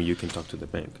talk to me, you can talk to the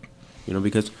bank. You know,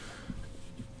 because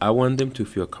I want them to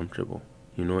feel comfortable,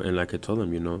 you know, and like I told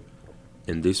them, you know,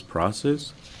 in this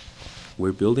process,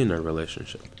 we're building a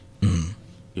relationship,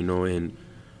 you know, and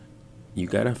you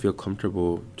got to feel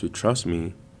comfortable to trust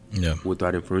me with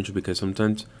that information, because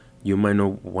sometimes you might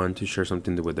not want to share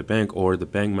something with the bank, or the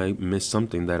bank might miss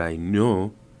something that I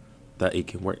know that it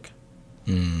can work.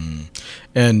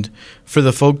 And for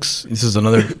the folks, this is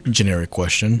another generic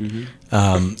question,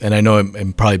 and I know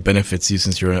it probably benefits you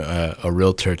since you're a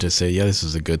realtor to say, yeah, this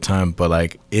is a good time. But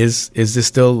like, is this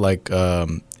still like,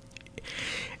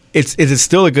 is it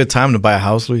still a good time to buy a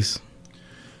house, Luis?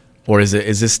 Or is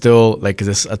this still like, is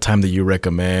this a time that you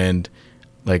recommend?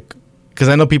 Like, because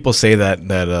I know people say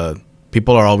that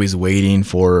people are always waiting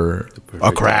for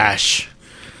a crash.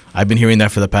 I've been hearing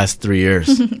that for the past 3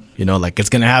 years. You know, like, it's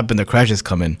going to happen. The crash is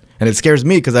coming. And it scares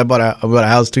me because I bought a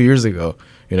house 2 years ago,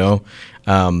 you know.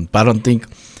 But I don't think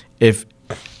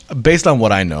based on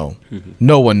what I know,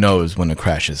 no one knows when a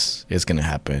crash is going to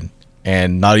happen.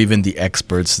 And not even the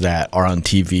experts that are on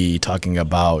TV talking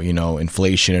about, you know,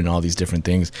 inflation and all these different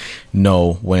things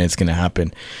know when it's going to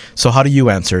happen. So how do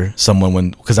you answer someone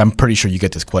because I'm pretty sure you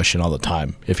get this question all the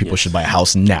time, if people should buy a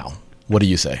house now? What do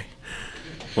you say?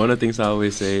 One of the things I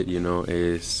always say, you know,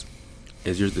 is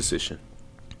your decision.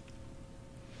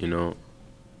 You know,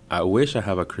 I wish I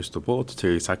have a crystal ball to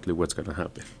tell you exactly what's going to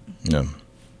happen. Yeah.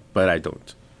 But I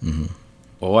don't.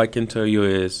 All I can tell you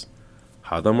is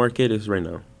how the market is right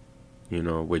now, you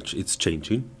know, which it's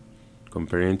changing.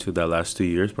 Comparing to the last 2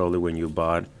 years, probably when you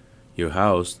bought your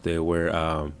house, there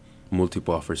were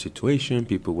multiple offer situation.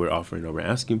 People were offering over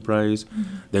asking price.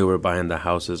 They were buying the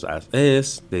houses as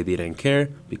is. They didn't care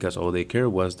because all they cared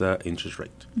was the interest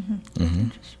rate.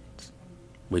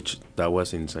 Which that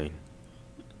was insane.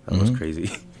 That was crazy.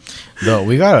 No,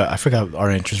 I forgot our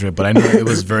interest rate, but I know it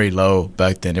was very low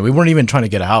back then. And we weren't even trying to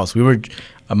get a house.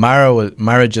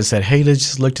 Myra just said, hey, let's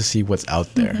just look to see what's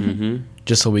out there.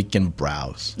 Just so we can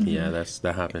browse. Yeah,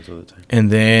 that happens all the time.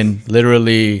 And then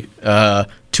literally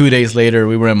 2 days later,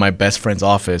 we were in my best friend's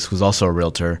office, who's also a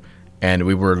realtor, and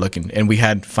we were looking, and we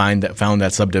had found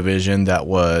that subdivision that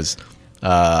was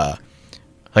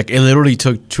like, it literally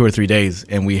took 2 or 3 days,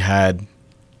 and we had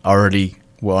already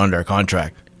under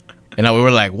contract. And we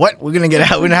were like, what? We're gonna get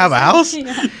out? We're gonna have a house?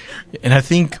 And I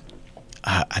think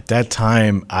at that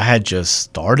time I had just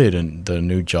started in the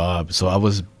new job, so I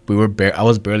was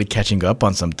barely catching up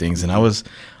on some things, and I was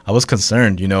I was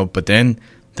concerned, but then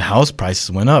the house prices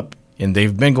went up, and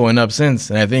they've been going up since.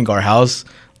 And I think our house,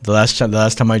 the last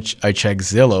time I checked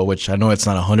Zillow, which I know it's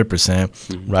not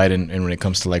 100% right, and when it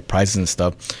comes to like prices and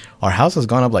stuff, our house has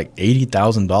gone up like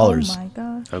 $80,000. Oh my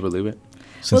gosh. I believe it.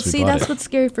 Well, see, that's what's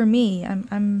scary for me.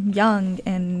 I'm young,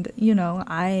 and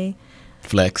I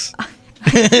flex.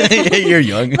 You're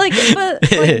young.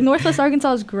 But Northwest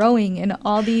Arkansas is growing, and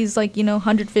all these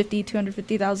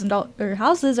 $150,000-$250,000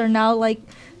 houses are now like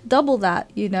double that,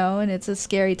 and it's a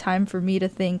scary time for me to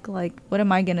think like, what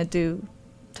am I gonna do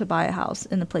to buy a house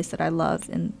in the place that I love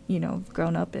and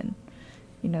grown up in?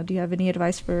 Do you have any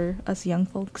advice for us young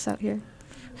folks out here?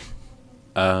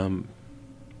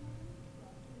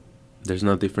 There's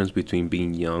no difference between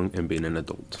being young and being an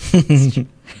adult.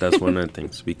 That's one of the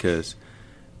things, because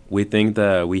we think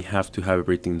that we have to have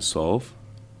everything solved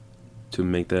to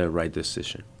make the right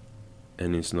decision,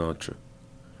 and it's not true.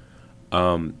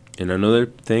 And another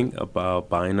thing about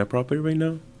buying a property right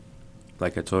now,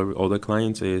 like I told all the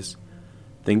clients, is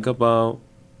think about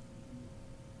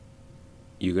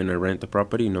you're going to rent the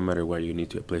property no matter where, you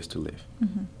need a place to live.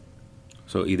 Mm-hmm.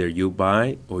 So either you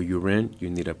buy or you rent, you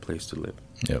need a place to live.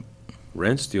 Yep.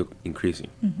 Rent's still increasing.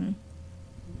 Mm-hmm.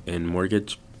 And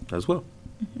mortgage as well.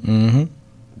 Mm-hmm.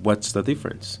 What's the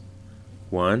difference?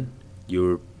 One,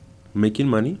 you're making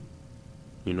money.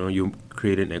 You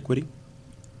creating equity.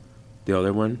 The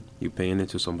other one, you're paying it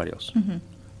to somebody else. Mm-hmm.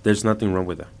 There's nothing wrong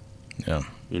with that. Yeah.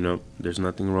 There's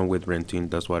nothing wrong with renting.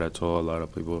 That's what I told a lot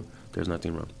of people. There's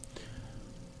nothing wrong.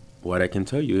 What I can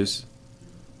tell you is,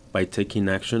 by taking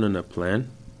action on a plan,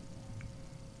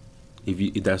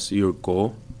 if that's your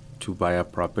goal, to buy a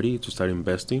property, to start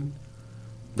investing,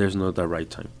 there's not the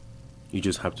right time. You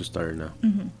just have to start it now.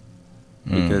 Mm-hmm.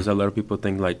 Because a lot of people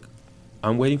think like,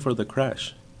 I'm waiting for the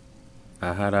crash.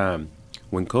 I had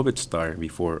when COVID started,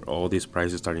 before all these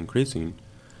prices started increasing,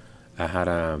 I had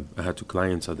two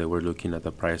clients that they were looking at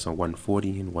the price on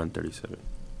 140 and 137.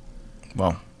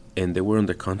 Wow. And they were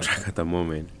under contract at the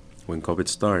moment when COVID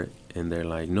started, and they're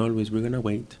like, no, Luis, we're gonna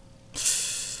wait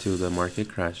till the market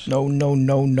crash. No.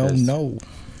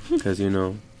 Because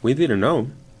we didn't know.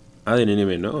 I didn't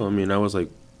even know. I mean, I was like,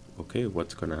 okay,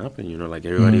 what's gonna happen? Like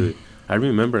everybody. I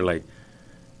remember like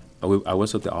I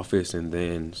was at the office, and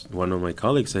then one of my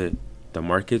colleagues said the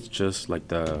market just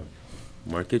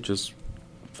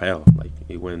fell, like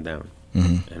it went down.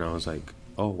 Mm-hmm. And I was like,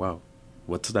 oh wow,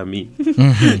 what does that mean?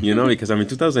 Because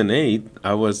 2008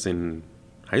 I was in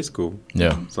high school.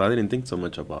 Yeah. So I didn't think so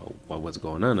much about what was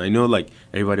going on. I know like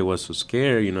everybody was so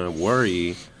scared,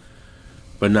 worried.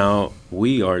 But now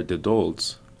we are the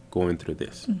adults going through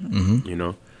this,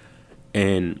 Mm-hmm.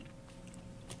 And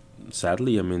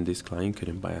sadly, this client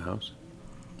couldn't buy a house.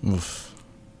 Oof.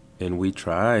 And we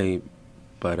tried,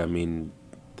 but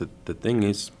the thing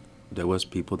is, there was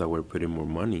people that were putting more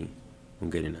money on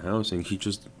getting a house, and he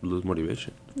just lose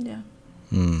motivation. Yeah.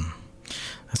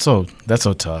 That's so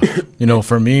tough.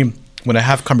 For me, when I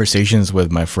have conversations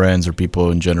with my friends or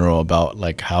people in general about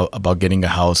about getting a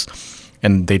house,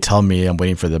 and they tell me I'm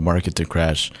waiting for the market to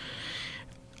crash.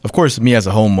 Of course, me as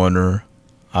a homeowner,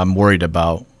 I'm worried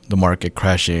about the market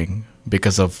crashing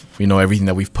because of, everything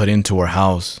that we've put into our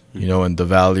house, and the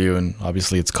value, and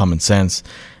obviously it's common sense.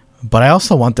 But I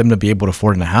also want them to be able to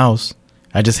afford a house.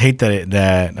 I just hate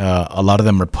that a lot of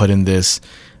them are put in this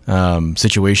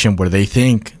situation where they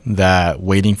think that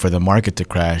waiting for the market to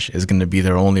crash is going to be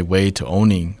their only way to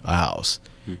owning a house.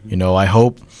 Mm-hmm.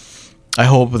 I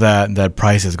hope that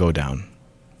prices go down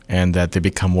and that they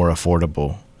become more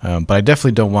affordable. But I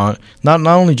definitely don't want, not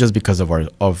only just because of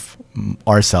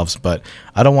ourselves, but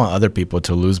I don't want other people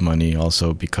to lose money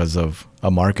also because of a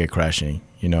market crashing,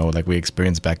 like we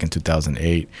experienced back in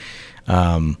 2008.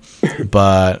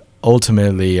 But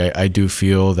ultimately, I do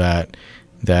feel that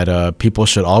people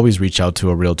should always reach out to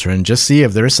a realtor and just see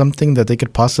if there is something that they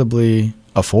could possibly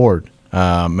afford.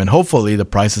 And hopefully the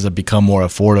prices have become more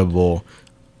affordable,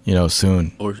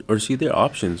 soon. Or see their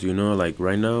options, like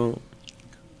right now,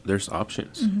 there's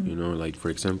options, like for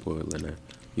example, Elena,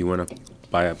 you want to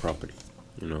buy a property,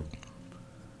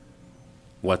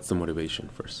 what's the motivation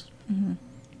first? Mm-hmm.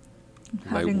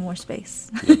 Having more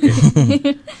space.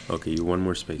 Okay. Okay, you want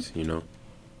more space,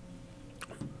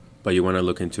 but you want to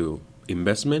look into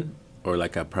investment or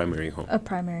like a primary home? A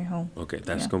primary home. Okay,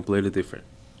 that's completely different,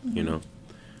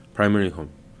 primary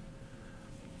home.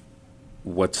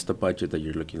 What's the budget that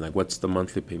you're looking like? What's the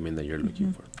monthly payment that you're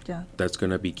looking for? Yeah. That's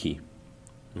going to be key.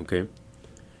 Okay.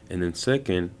 And then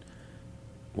second,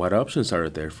 what options are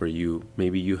there for you?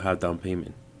 Maybe you have down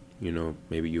payment,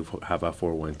 maybe you have a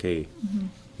 401k.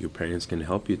 Your parents can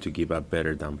help you to give a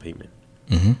better down payment.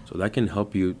 So that can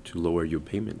help you to lower your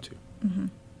payment too.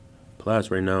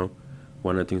 Plus, right now,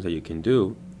 one of the things that you can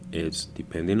do is,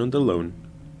 depending on the loan,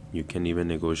 you can even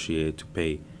negotiate to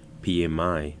pay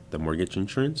PMI, the mortgage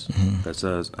insurance. That's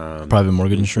a Private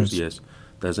mortgage insurance? Yes,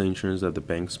 that's the insurance that the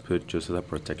banks put just as a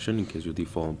protection in case you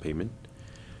default on payment.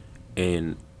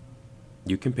 And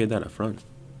you can pay that upfront.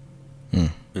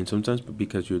 And sometimes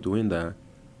because you're doing that,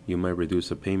 you might reduce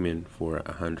the payment for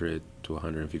 $100 to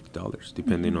 $150,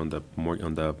 depending on the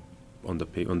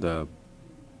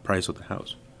price of the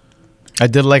house. I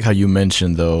did like how you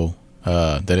mentioned though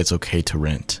that it's okay to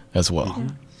rent as well.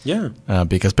 Yeah.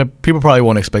 Because people probably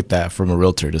won't expect that from a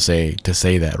realtor to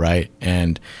say that, right?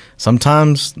 And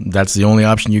sometimes that's the only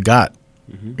option you got,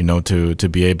 you know, to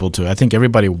be able to. I think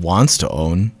everybody wants to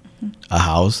own a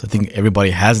house. I think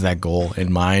everybody has that goal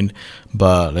in mind.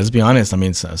 But let's be honest. I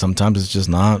mean, sometimes it's just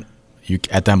not. You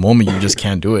at that moment you just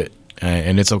can't do it,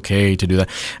 and it's okay to do that.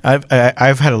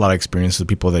 I've had a lot of experience with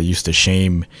people that used to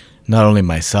shame not only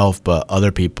myself but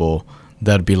other people.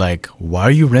 That'd be like, why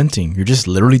are you renting? You're just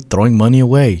literally throwing money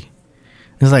away.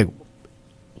 It's like,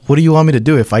 what do you want me to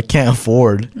do if I can't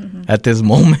afford at this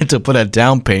moment to put a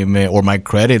down payment or my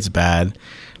credit's bad?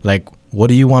 Like, what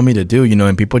do you want me to do? You know,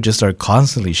 and people just are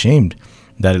constantly shamed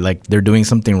that like they're doing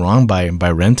something wrong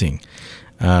by renting.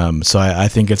 So I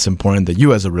think it's important that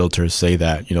you as a realtor say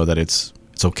that, you know, that it's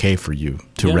okay for you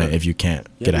to rent if you can't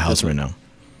get a house right now.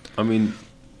 I mean,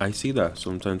 I see that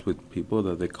sometimes with people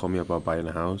that they call me about buying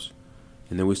a house.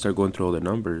 And then we start going through all the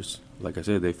numbers. Like I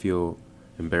said, they feel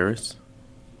embarrassed.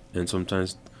 And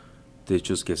sometimes they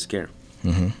just get scared,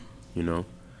 you know.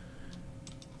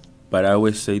 But I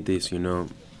always say this, you know,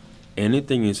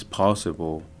 anything is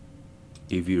possible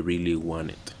if you really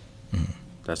want it.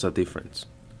 That's the difference.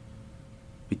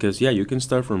 Because, yeah, you can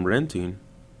start from renting.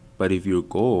 But if your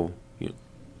goal,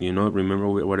 you know, remember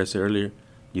what I said earlier?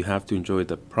 You have to enjoy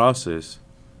the process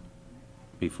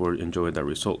before enjoying the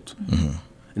result.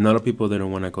 And a lot of people, they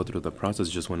don't want to go through the process,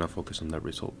 just want to focus on that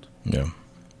result. Yeah.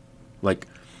 Like,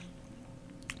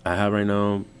 I have right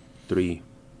now 3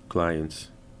 clients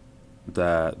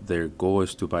that their goal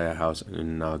is to buy a house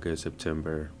in August,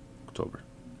 September, October.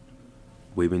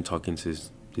 We've been talking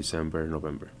since December,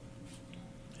 November.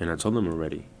 And I told them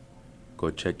already,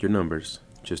 go check your numbers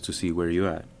just to see where you're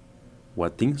at,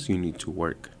 what things you need to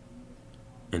work,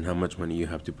 and how much money you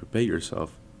have to prepare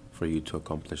yourself for you to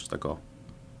accomplish the goal.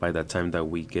 By the time that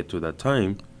we get to that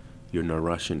time, you're not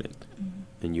rushing it,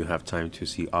 and you have time to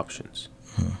see options.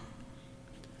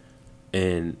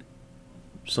 And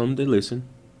some, they listen,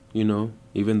 you know,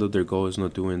 even though their goal is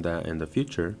not doing that in the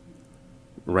future.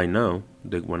 Right now,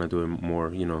 they want to do it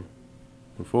more, you know,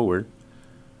 more forward.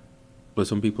 But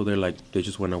some people, they're like, they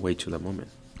just want to wait till that moment.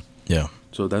 Yeah.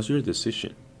 So that's your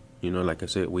decision. You know, like I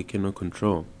said, we cannot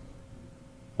control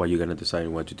what you're going to decide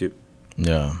and what to do.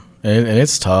 Yeah. And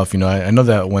it's tough, you know. I know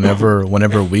that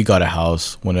whenever we got a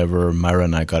house, whenever Myra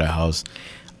and I got a house,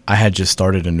 I had just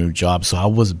started a new job, so I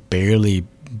was barely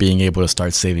being able to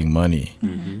start saving money.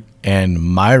 And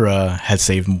Myra had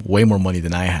saved way more money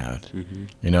than I had,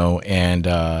 you know. And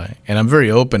I'm very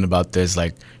open about this.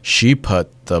 Like, she put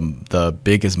the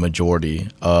biggest majority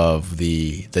of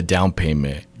the down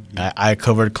payment. I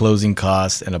covered closing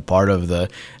costs and a part of the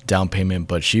down payment,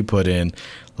 but she put in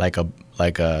like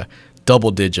a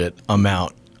double-digit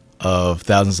amount of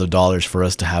thousands of dollars for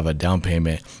us to have a down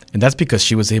payment, and that's because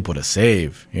she was able to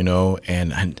save, you know.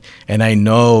 And I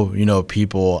know, you know,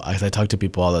 people, as I talk to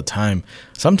people all the time,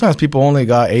 sometimes people only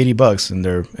got $80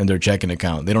 in their checking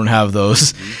account. They don't have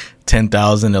those $10,000,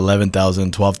 $11,000,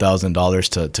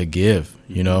 $12,000 to give,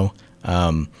 you know.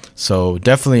 So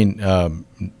definitely,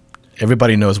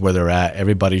 everybody knows where they're at.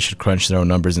 Everybody should crunch their own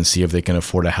numbers and see if they can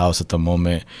afford a house at the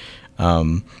moment.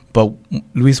 But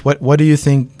Luis, what do you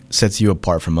think sets you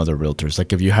apart from other realtors?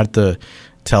 Like, if you had to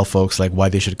tell folks like why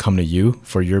they should come to you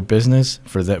for your business,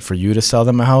 for you to sell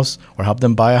them a house or help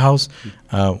them buy a house,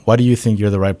 why do you think you're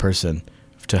the right person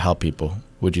to help people,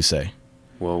 would you say?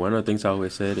 Well, one of the things I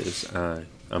always said is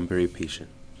I'm very patient.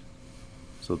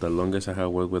 So the longest I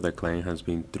have worked with a client has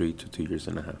been 3 to 2 years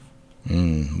and a half.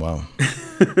 Wow.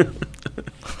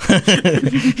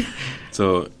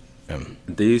 So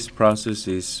this process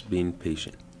is being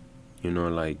patient. You know,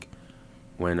 like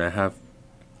when I have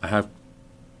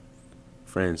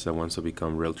friends that wants to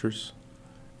become realtors,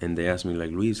 and they ask me like,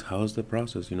 Luis, how's the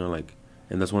process? You know, like,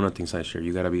 and that's one of the things I share.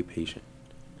 You gotta be patient.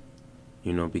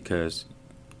 You know, because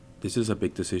this is a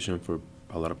big decision for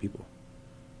a lot of people.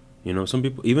 You know, some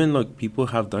people, even like people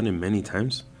have done it many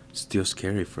times, it's still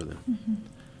scary for them.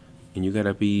 And you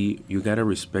gotta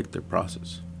respect their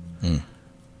process.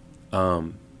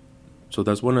 So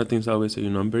that's one of the things I always say. You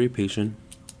know, I'm very patient.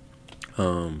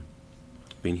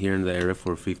 Been here in the area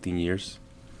for 15 years.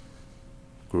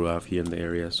 grew up here in the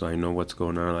area, so I know what's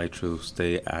going on. I try to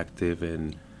stay active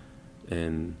and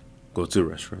go to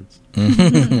restaurants.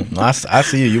 I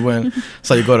see you. You went.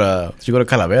 So you go to. Did you go to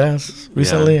Calaveras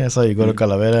recently? Yeah. I saw you go to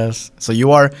Calaveras. So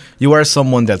you are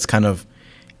someone that's kind of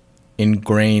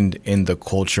ingrained in the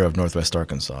culture of Northwest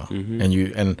Arkansas,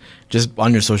 and just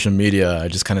on your social media, I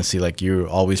just kind of see like you're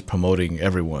always promoting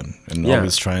everyone and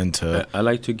always trying to. I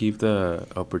like to give the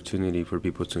opportunity for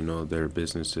people to know their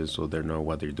businesses, so they know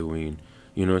what they're doing.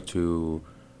 To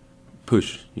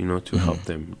push. To help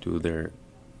them do their.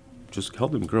 Just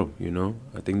help them grow.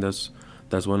 I think that's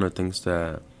one of the things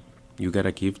that you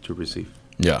gotta give to receive.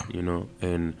 Yeah.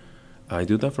 And I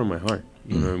do that from my heart.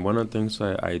 And one of the things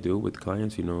I do with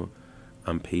clients,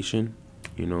 I'm patient.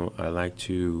 I like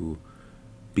to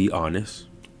be honest.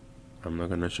 I'm not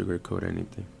gonna sugarcoat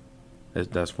anything.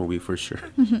 That's for me for sure.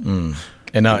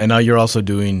 And now you're also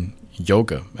doing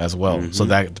yoga as well, so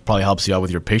that probably helps you out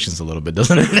with your patience a little bit,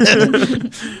 doesn't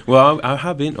it? Well, I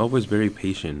have been always very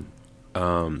patient.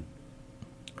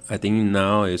 I think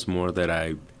now it's more that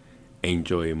I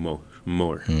enjoy more.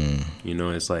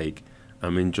 It's like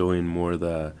I'm enjoying more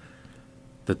the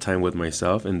time with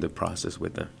myself and the process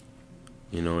with them.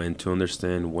 And to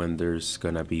understand when there's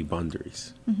gonna be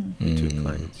boundaries between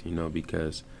clients.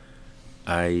 Because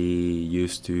I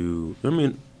used to.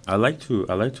 I like to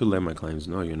let my clients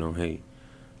know. Hey,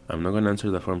 I'm not gonna answer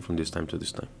the phone from this time to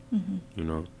this time.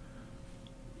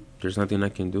 There's nothing I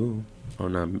can do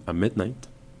on a midnight.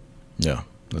 Yeah.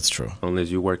 That's true. Unless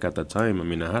you work at that time. I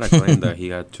had a client that he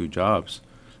had 2 jobs,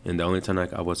 and the only time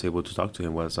I was able to talk to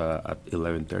him was at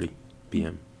 11:30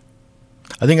 p.m.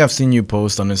 I think I've seen you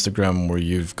post on Instagram where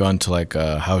you've gone to like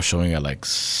a house showing at like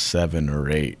 7 or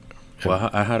 8. Well,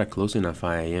 I had a closing at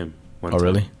 5 a.m. Oh,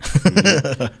 really?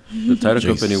 The title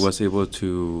company was able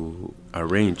to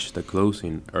arrange the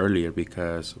closing earlier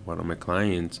because one of my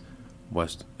clients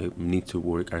need to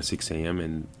work at 6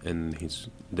 a.m. and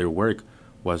their work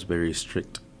was very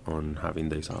strict on having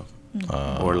days off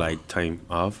or like time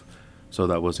off, so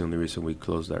that was the only reason we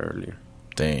closed that earlier.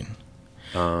 Dang.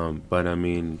 But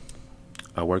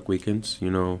I work weekends,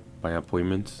 by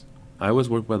appointments. I always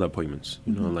work by appointments,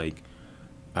 like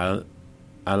I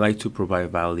like to provide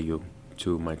value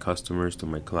to my customers, to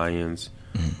my clients.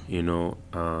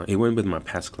 Even with my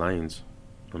past clients.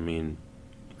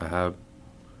 I have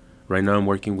right now I'm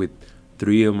working with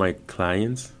 3 of my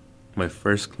clients, my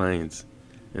first clients.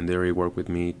 And they already worked with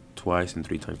me twice and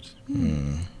 3 times.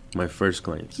 My first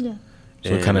clients. Yeah.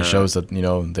 So it kind of shows that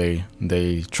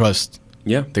they trust.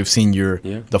 Yeah. They've seen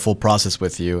the full process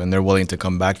with you, and they're willing to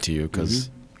come back to you because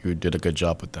you did a good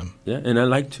job with them. Yeah, and I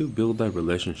like to build that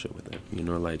relationship with them.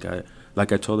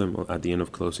 Like I told them at the end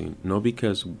of closing, not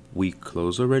because we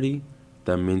close already,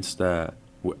 that means that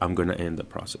I'm gonna end the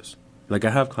process. Like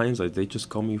I have clients like they just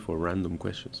call me for random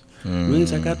questions.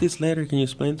 Luis, I got this letter. Can you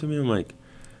explain to me? I'm like,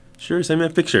 sure, send me a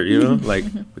picture, like,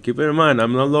 but keep it in mind,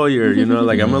 I'm not a lawyer,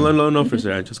 like I'm not a loan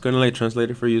officer. I'm just gonna like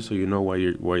translate it for you so you know what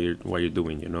you're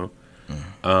doing,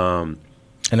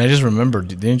 And I just remembered,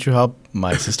 didn't you help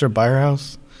my sister buy her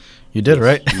house? You did,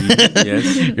 right?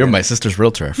 Yes. You're my sister's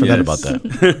realtor. I forgot about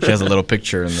that. She has a little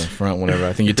picture in the front whenever.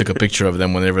 I think you took a picture of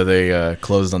them whenever they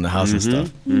closed on the house and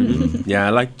stuff. Yeah,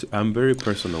 I'm very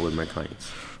personal with my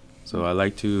clients. So I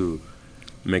like to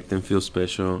make them feel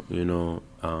special,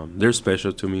 they're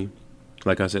special to me.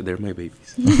 Like I said, they're my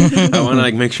babies. I want to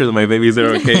like make sure that my babies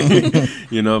are okay,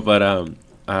 but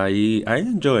I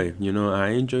enjoy, I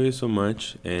enjoy it so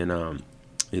much, and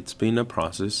it's been a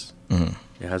process.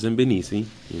 It hasn't been easy,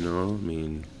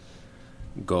 even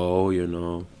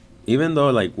though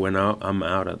like when I'm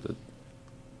out at the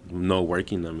no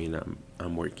working,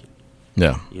 I'm working.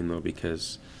 Yeah.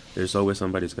 Because there's always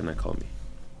somebody's gonna call me.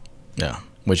 Yeah.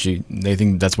 They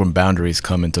think that's when boundaries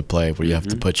come into play, where you have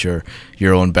to put your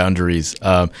own boundaries.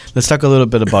 Let's talk a little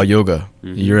bit about yoga.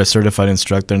 You're a certified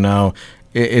instructor now.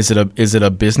 Is it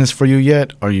a business for you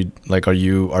yet?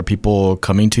 Are people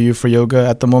coming to you for yoga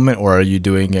at the moment, or are you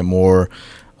doing it more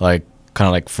like kind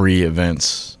of like free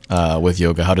events with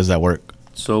yoga? How does that work?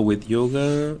 So with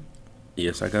yoga,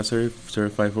 yes, I got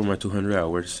certified for my 200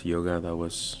 hours yoga. That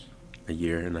was a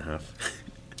year and a half.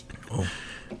 Oh.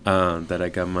 That I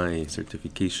got my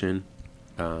certification,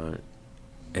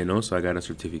 and also I got a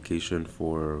certification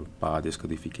for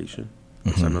biodescodification.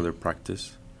 It's another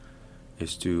practice,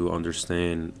 is to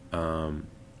understand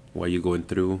what you're going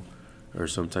through, or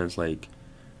sometimes like,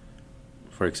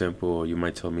 for example, you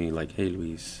might tell me like, hey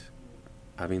Luis,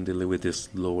 I've been dealing with this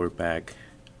lower back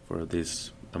for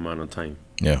this amount of time.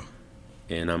 Yeah.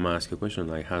 And I'm gonna ask you a question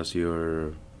like, how's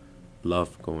your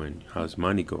love going? How's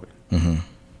money going? Mm-hmm.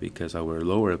 Because our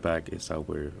lower back is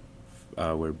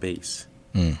our base.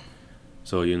 Mm.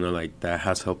 So like that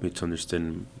has helped me to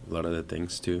understand a lot of the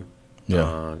things too.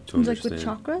 Yeah. To It's like with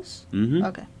understand. chakras? Mm-hmm.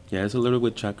 Okay. Yeah, it's a little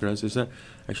with chakras.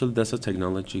 Actually that's a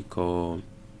technology called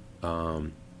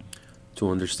um, to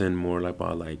understand more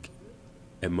about like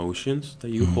emotions that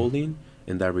you're holding,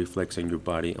 and that reflects in your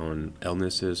body on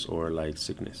illnesses or like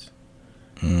sickness.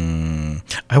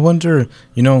 I wonder,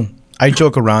 I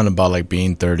joke around about like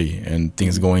being 30 and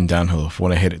things Mm-hmm. going downhill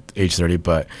when I hit age 30,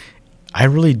 but I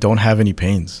really don't have any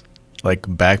pains, like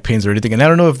back pains or anything. And I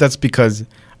don't know if that's because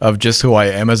of just who I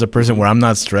am as a person, where I'm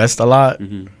not stressed a lot,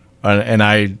 Mm-hmm.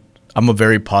 and I'm a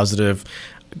very positive.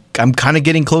 I'm kind of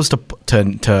getting close to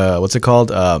what's it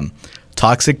called,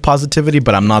 toxic positivity,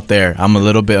 but I'm not there. I'm a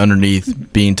little bit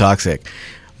underneath being toxic,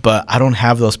 but I don't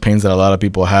have those pains that a lot of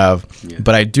people have. Yeah.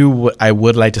 But I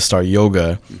would like to start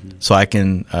yoga, so I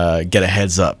can get a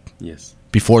heads up Yes.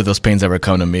 before those pains ever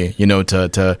come to me,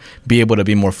 to be able to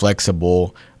be more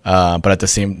flexible,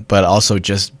 but also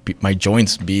just my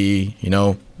joints be,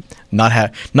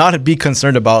 not be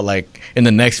concerned about like in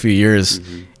the next few years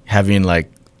having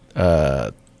like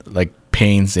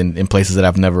pains in places that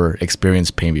I've never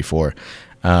experienced pain before.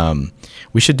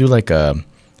 We should do like a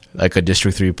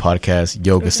District 3 podcast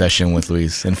yoga session with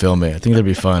Luis and film it. I think that'd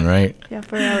be fun, right? Yeah,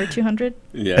 for hour 200.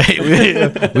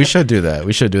 Yeah. We should do that.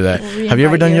 We'll Have you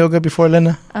ever reinvite done you. yoga before,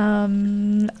 Lena?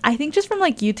 I think just from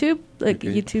like YouTube, Okay.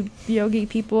 YouTube yogi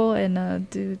people, and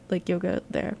do like yoga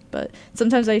there. But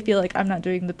sometimes I feel like I'm not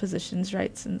doing the positions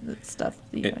right and the stuff.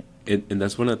 And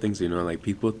that's one of the things, like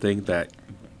people think that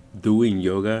doing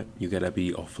yoga, you gotta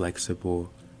be all flexible,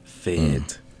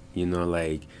 fit,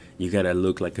 like you gotta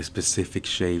look like a specific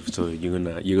shape, so you're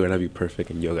gonna be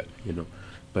perfect in yoga,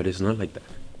 but it's not like that.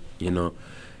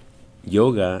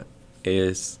 Yoga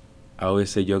is, I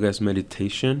always say yoga is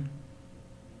meditation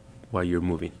while you're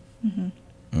moving,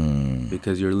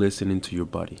 because you're listening to your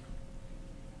body.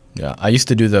 Yeah, I used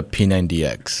to do the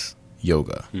P90X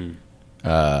yoga.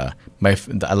 I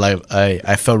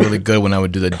felt really good when I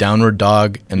would do the downward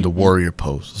dog and the warrior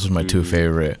pose. Those are my two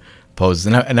favorite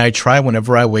poses. And I try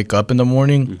whenever I wake up in the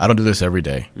morning. I don't do this every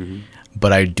day,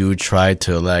 but I do try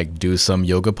to like do some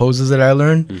yoga poses that I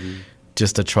learned,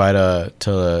 just to try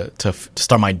to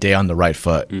start my day on the right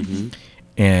foot.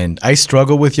 And I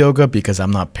struggle with yoga because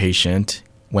I'm not patient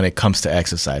when it comes to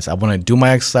exercise. I want to do my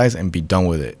exercise and be done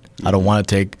with it. I don't want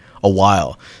to take a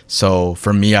while. So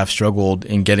for me, I've struggled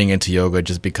in getting into yoga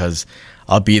just because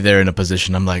I'll be there in a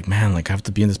position. I'm like, man, like I have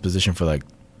to be in this position for like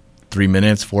 3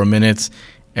 minutes, 4 minutes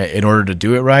in order to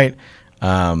do it right.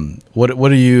 What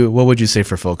would you say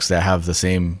for folks that have the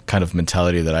same kind of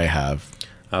mentality that I have?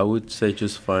 I would say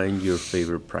just find your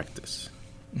favorite practice.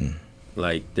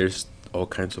 Like there's all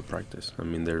kinds of practice. I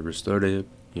mean, there's restorative,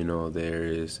 there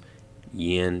is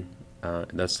yin.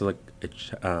 That's like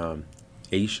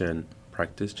Asian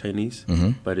practice, Chinese,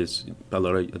 but it's a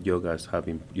lot of yogas have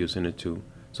been using it too.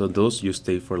 So those you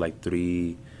stay for like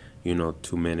 3,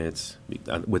 2 minutes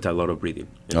with a lot of breathing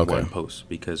in one pose,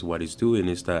 because what it's doing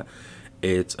is that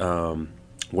it's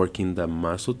working the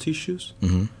muscle tissues.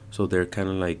 So they're kind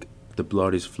of like the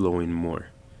blood is flowing more.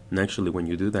 And actually, when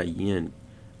you do that yin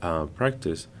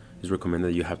practice, it's recommended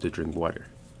that you have to drink water,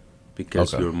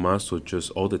 because your muscle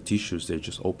just all the tissues, they're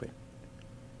just open,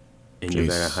 and you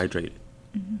gotta hydrate it.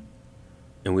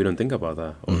 And we don't think about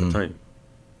that all the time.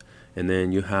 And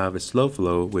then you have a slow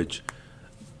flow, which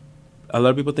a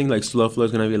lot of people think like slow flow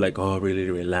is gonna be like, oh, really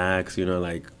relax,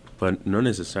 but not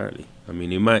necessarily. I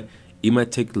mean, it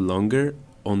might take longer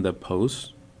on the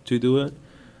pose to do it,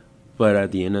 but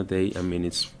at the end of the day, I mean,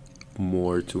 it's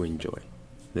more to enjoy.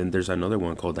 Then there's another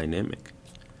one called dynamic,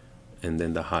 and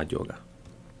then the hot yoga.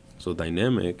 So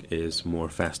dynamic is more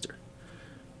faster.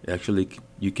 Actually,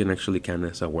 you can actually count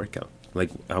it as a workout. Like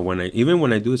when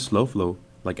I do a slow flow,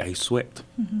 like I sweat,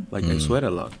 I sweat a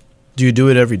lot. Do you do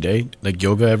it every day, like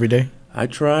yoga every day? I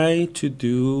try to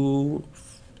do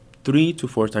 3 to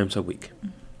 4 times a week.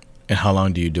 And how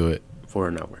long do you do it? For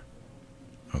an hour.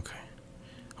 Okay.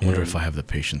 I wonder if I have the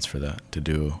patience for that, to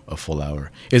do a full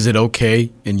hour. Is it okay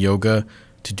in yoga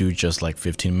to do just like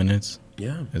 15 minutes?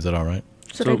 Yeah. Is that all right?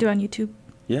 That's what I do on YouTube.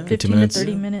 Yeah. 15 minutes? to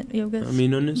 30 minute yogas. I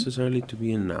mean, not necessarily to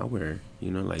be an hour.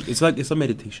 It's a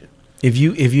meditation. If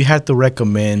you had to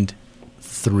recommend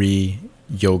 3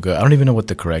 yoga, I don't even know what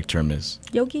the correct term is.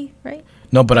 Yogi, right?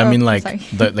 No, but I mean sorry.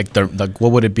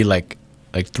 what would it be like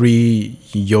 3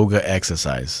 yoga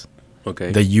exercise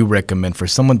Okay. that you recommend for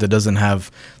someone that doesn't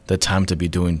have the time to be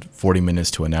doing 40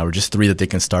 minutes to an hour, just 3 that they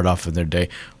can start off in their day?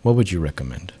 What would you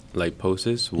recommend? Like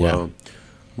poses? Well,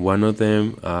 one of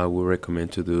them I would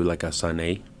recommend to do like a Sun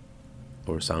A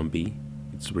or Sun B.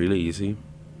 It's really easy.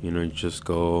 You just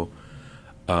go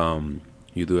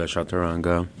you do a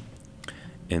chaturanga,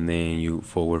 and then you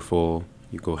forward fold,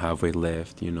 you go halfway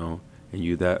left, you know, and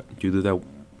you do that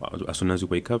as soon as you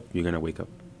wake up, you're gonna wake up.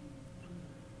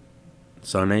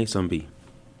 Sun A, Sun B.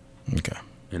 Okay.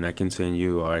 And I can send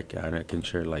you, or I can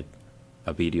share like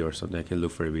a video or something. I can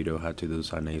look for a video how to do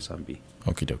Sun A, Sun B.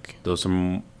 Okie dokie. Those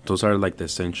are like the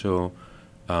essential,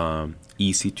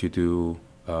 easy to do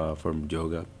from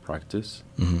yoga practice.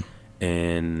 Mm-hmm.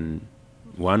 And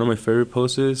one of my favorite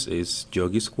poses is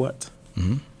yogi squat,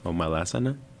 Mm-hmm. or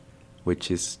malasana, which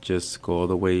is just go all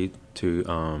the way to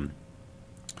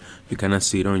you kind of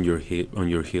sit on your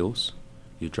heels,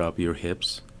 you drop your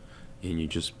hips, and you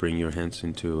just bring your hands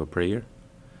into a prayer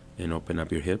and open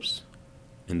up your hips,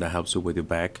 and that helps you with your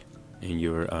back and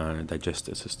your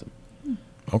digestive system.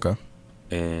 Okay.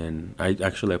 And I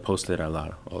posted a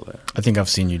lot of that. I think I've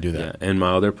seen you do that. Yeah, and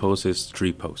my other pose is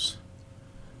tree pose.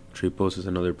 Tree pose is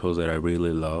another pose that I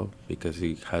really love because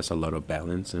it has a lot of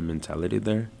balance and mentality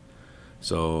there.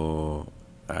 So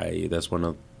that's one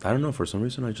of, I don't know, for some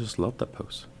reason I just love that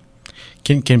pose.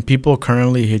 Can people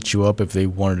currently hit you up if they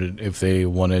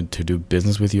wanted to do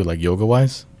business with you, like yoga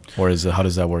wise, or how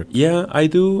does that work? Yeah, I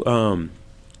do. I'm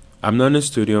not in a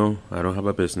studio. I don't have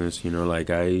a business. You know, like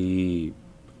I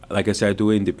said, I do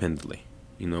it independently.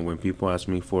 You know, when people ask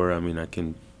me for, I mean, I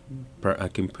can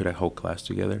put a whole class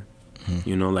together. Mm-hmm.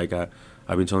 You know, like I've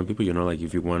been telling people, you know, like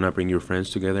if you want to bring your friends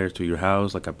together to your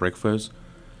house, like a breakfast,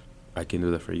 I can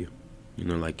do that for you. You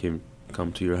know, like can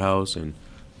come to your house and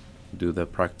do the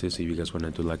practice if you guys want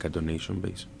to do like a donation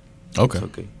base. Okay. It's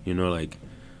okay. You know, like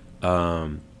are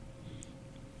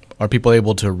people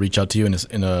able to reach out to you in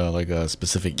a like a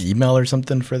specific email or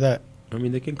something for that? I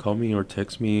mean, they can call me or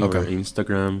text me or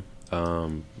Instagram.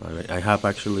 I have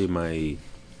actually my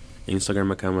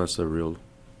Instagram account as a real.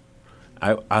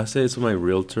 I say it's my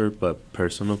realtor, but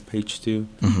personal page too,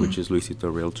 mm-hmm. which is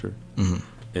Luisito Realtor. Mm-hmm.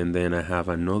 And then I have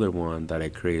another one that I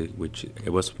created, which it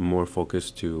was more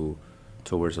focused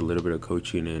towards a little bit of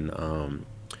coaching and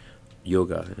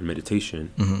yoga and meditation,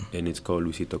 mm-hmm. and it's called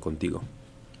Luisito Contigo.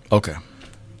 Okay.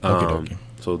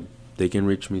 So they can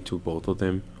reach me to both of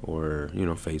them, or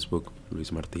Facebook,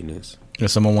 Luis Martinez.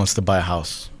 If someone wants to buy a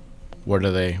house, where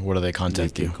do they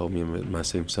contact you? They can call me on my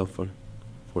same cell phone,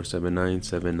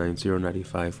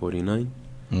 479-790-9549.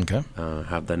 Okay.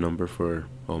 Have that number for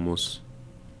almost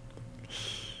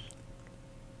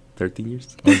 13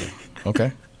 years.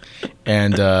 Okay.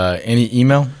 And any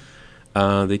email?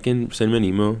 They can send me an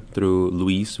email through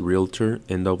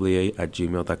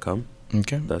luisrealtornwa@gmail.com.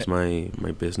 Okay. That's my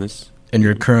business. And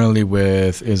you're currently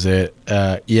with, is it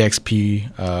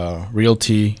EXP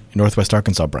Realty Northwest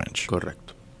Arkansas branch?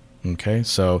 Correct. Okay.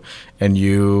 So, and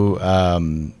you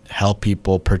help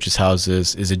people purchase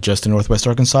houses. Is it just in Northwest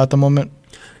Arkansas at the moment?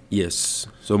 Yes.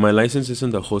 So my license is in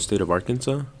the whole state of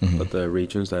Arkansas, mm-hmm. but the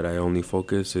regions that I only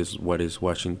focus is what is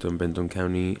Washington, Benton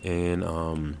County, and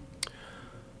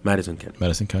Madison County.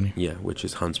 Madison County? Yeah, which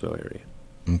is Huntsville area.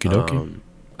 Okie dokie.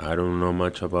 I don't know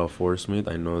much about Fort Smith.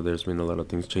 I know there's been a lot of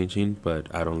things changing, but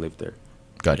I don't live there.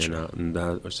 Gotcha. And in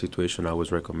that situation, I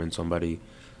always recommend somebody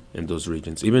in those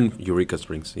regions. Even Eureka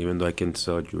Springs. Even though I can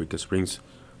sell Eureka Springs,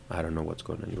 I don't know what's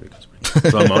going on in Eureka Springs.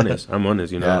 So I'm honest.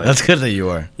 You know. Yeah, like, that's good that you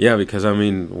are. Yeah, because I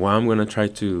mean, I'm gonna try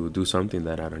to do something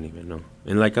that I don't even know.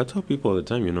 And like I tell people all the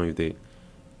time, you know, if they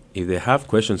have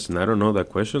questions and I don't know that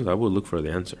questions, I will look for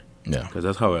the answer. Yeah. Because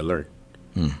that's how I learn.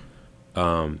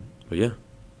 But yeah,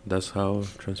 that's how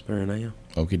transparent I am.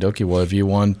 Okie dokie. Well, if you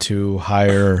want to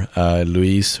hire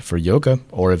Luis for yoga,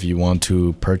 or if you want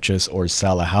to purchase or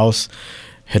sell a house,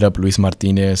 hit up Luis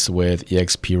Martinez with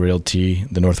EXP Realty,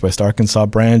 the Northwest Arkansas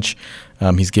branch.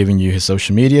 He's giving you his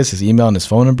social medias, his email, and his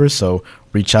phone number. So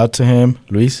reach out to him.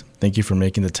 Luis, thank you for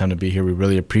making the time to be here. We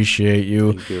really appreciate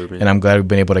you. Thank you, and I'm glad we've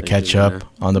been able to catch up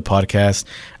on the podcast.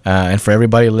 And for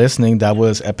everybody listening, that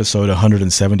was episode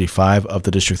 175 of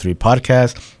the District 3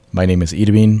 podcast. My name is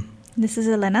Irvin. This is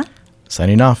Elena.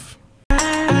 Signing off.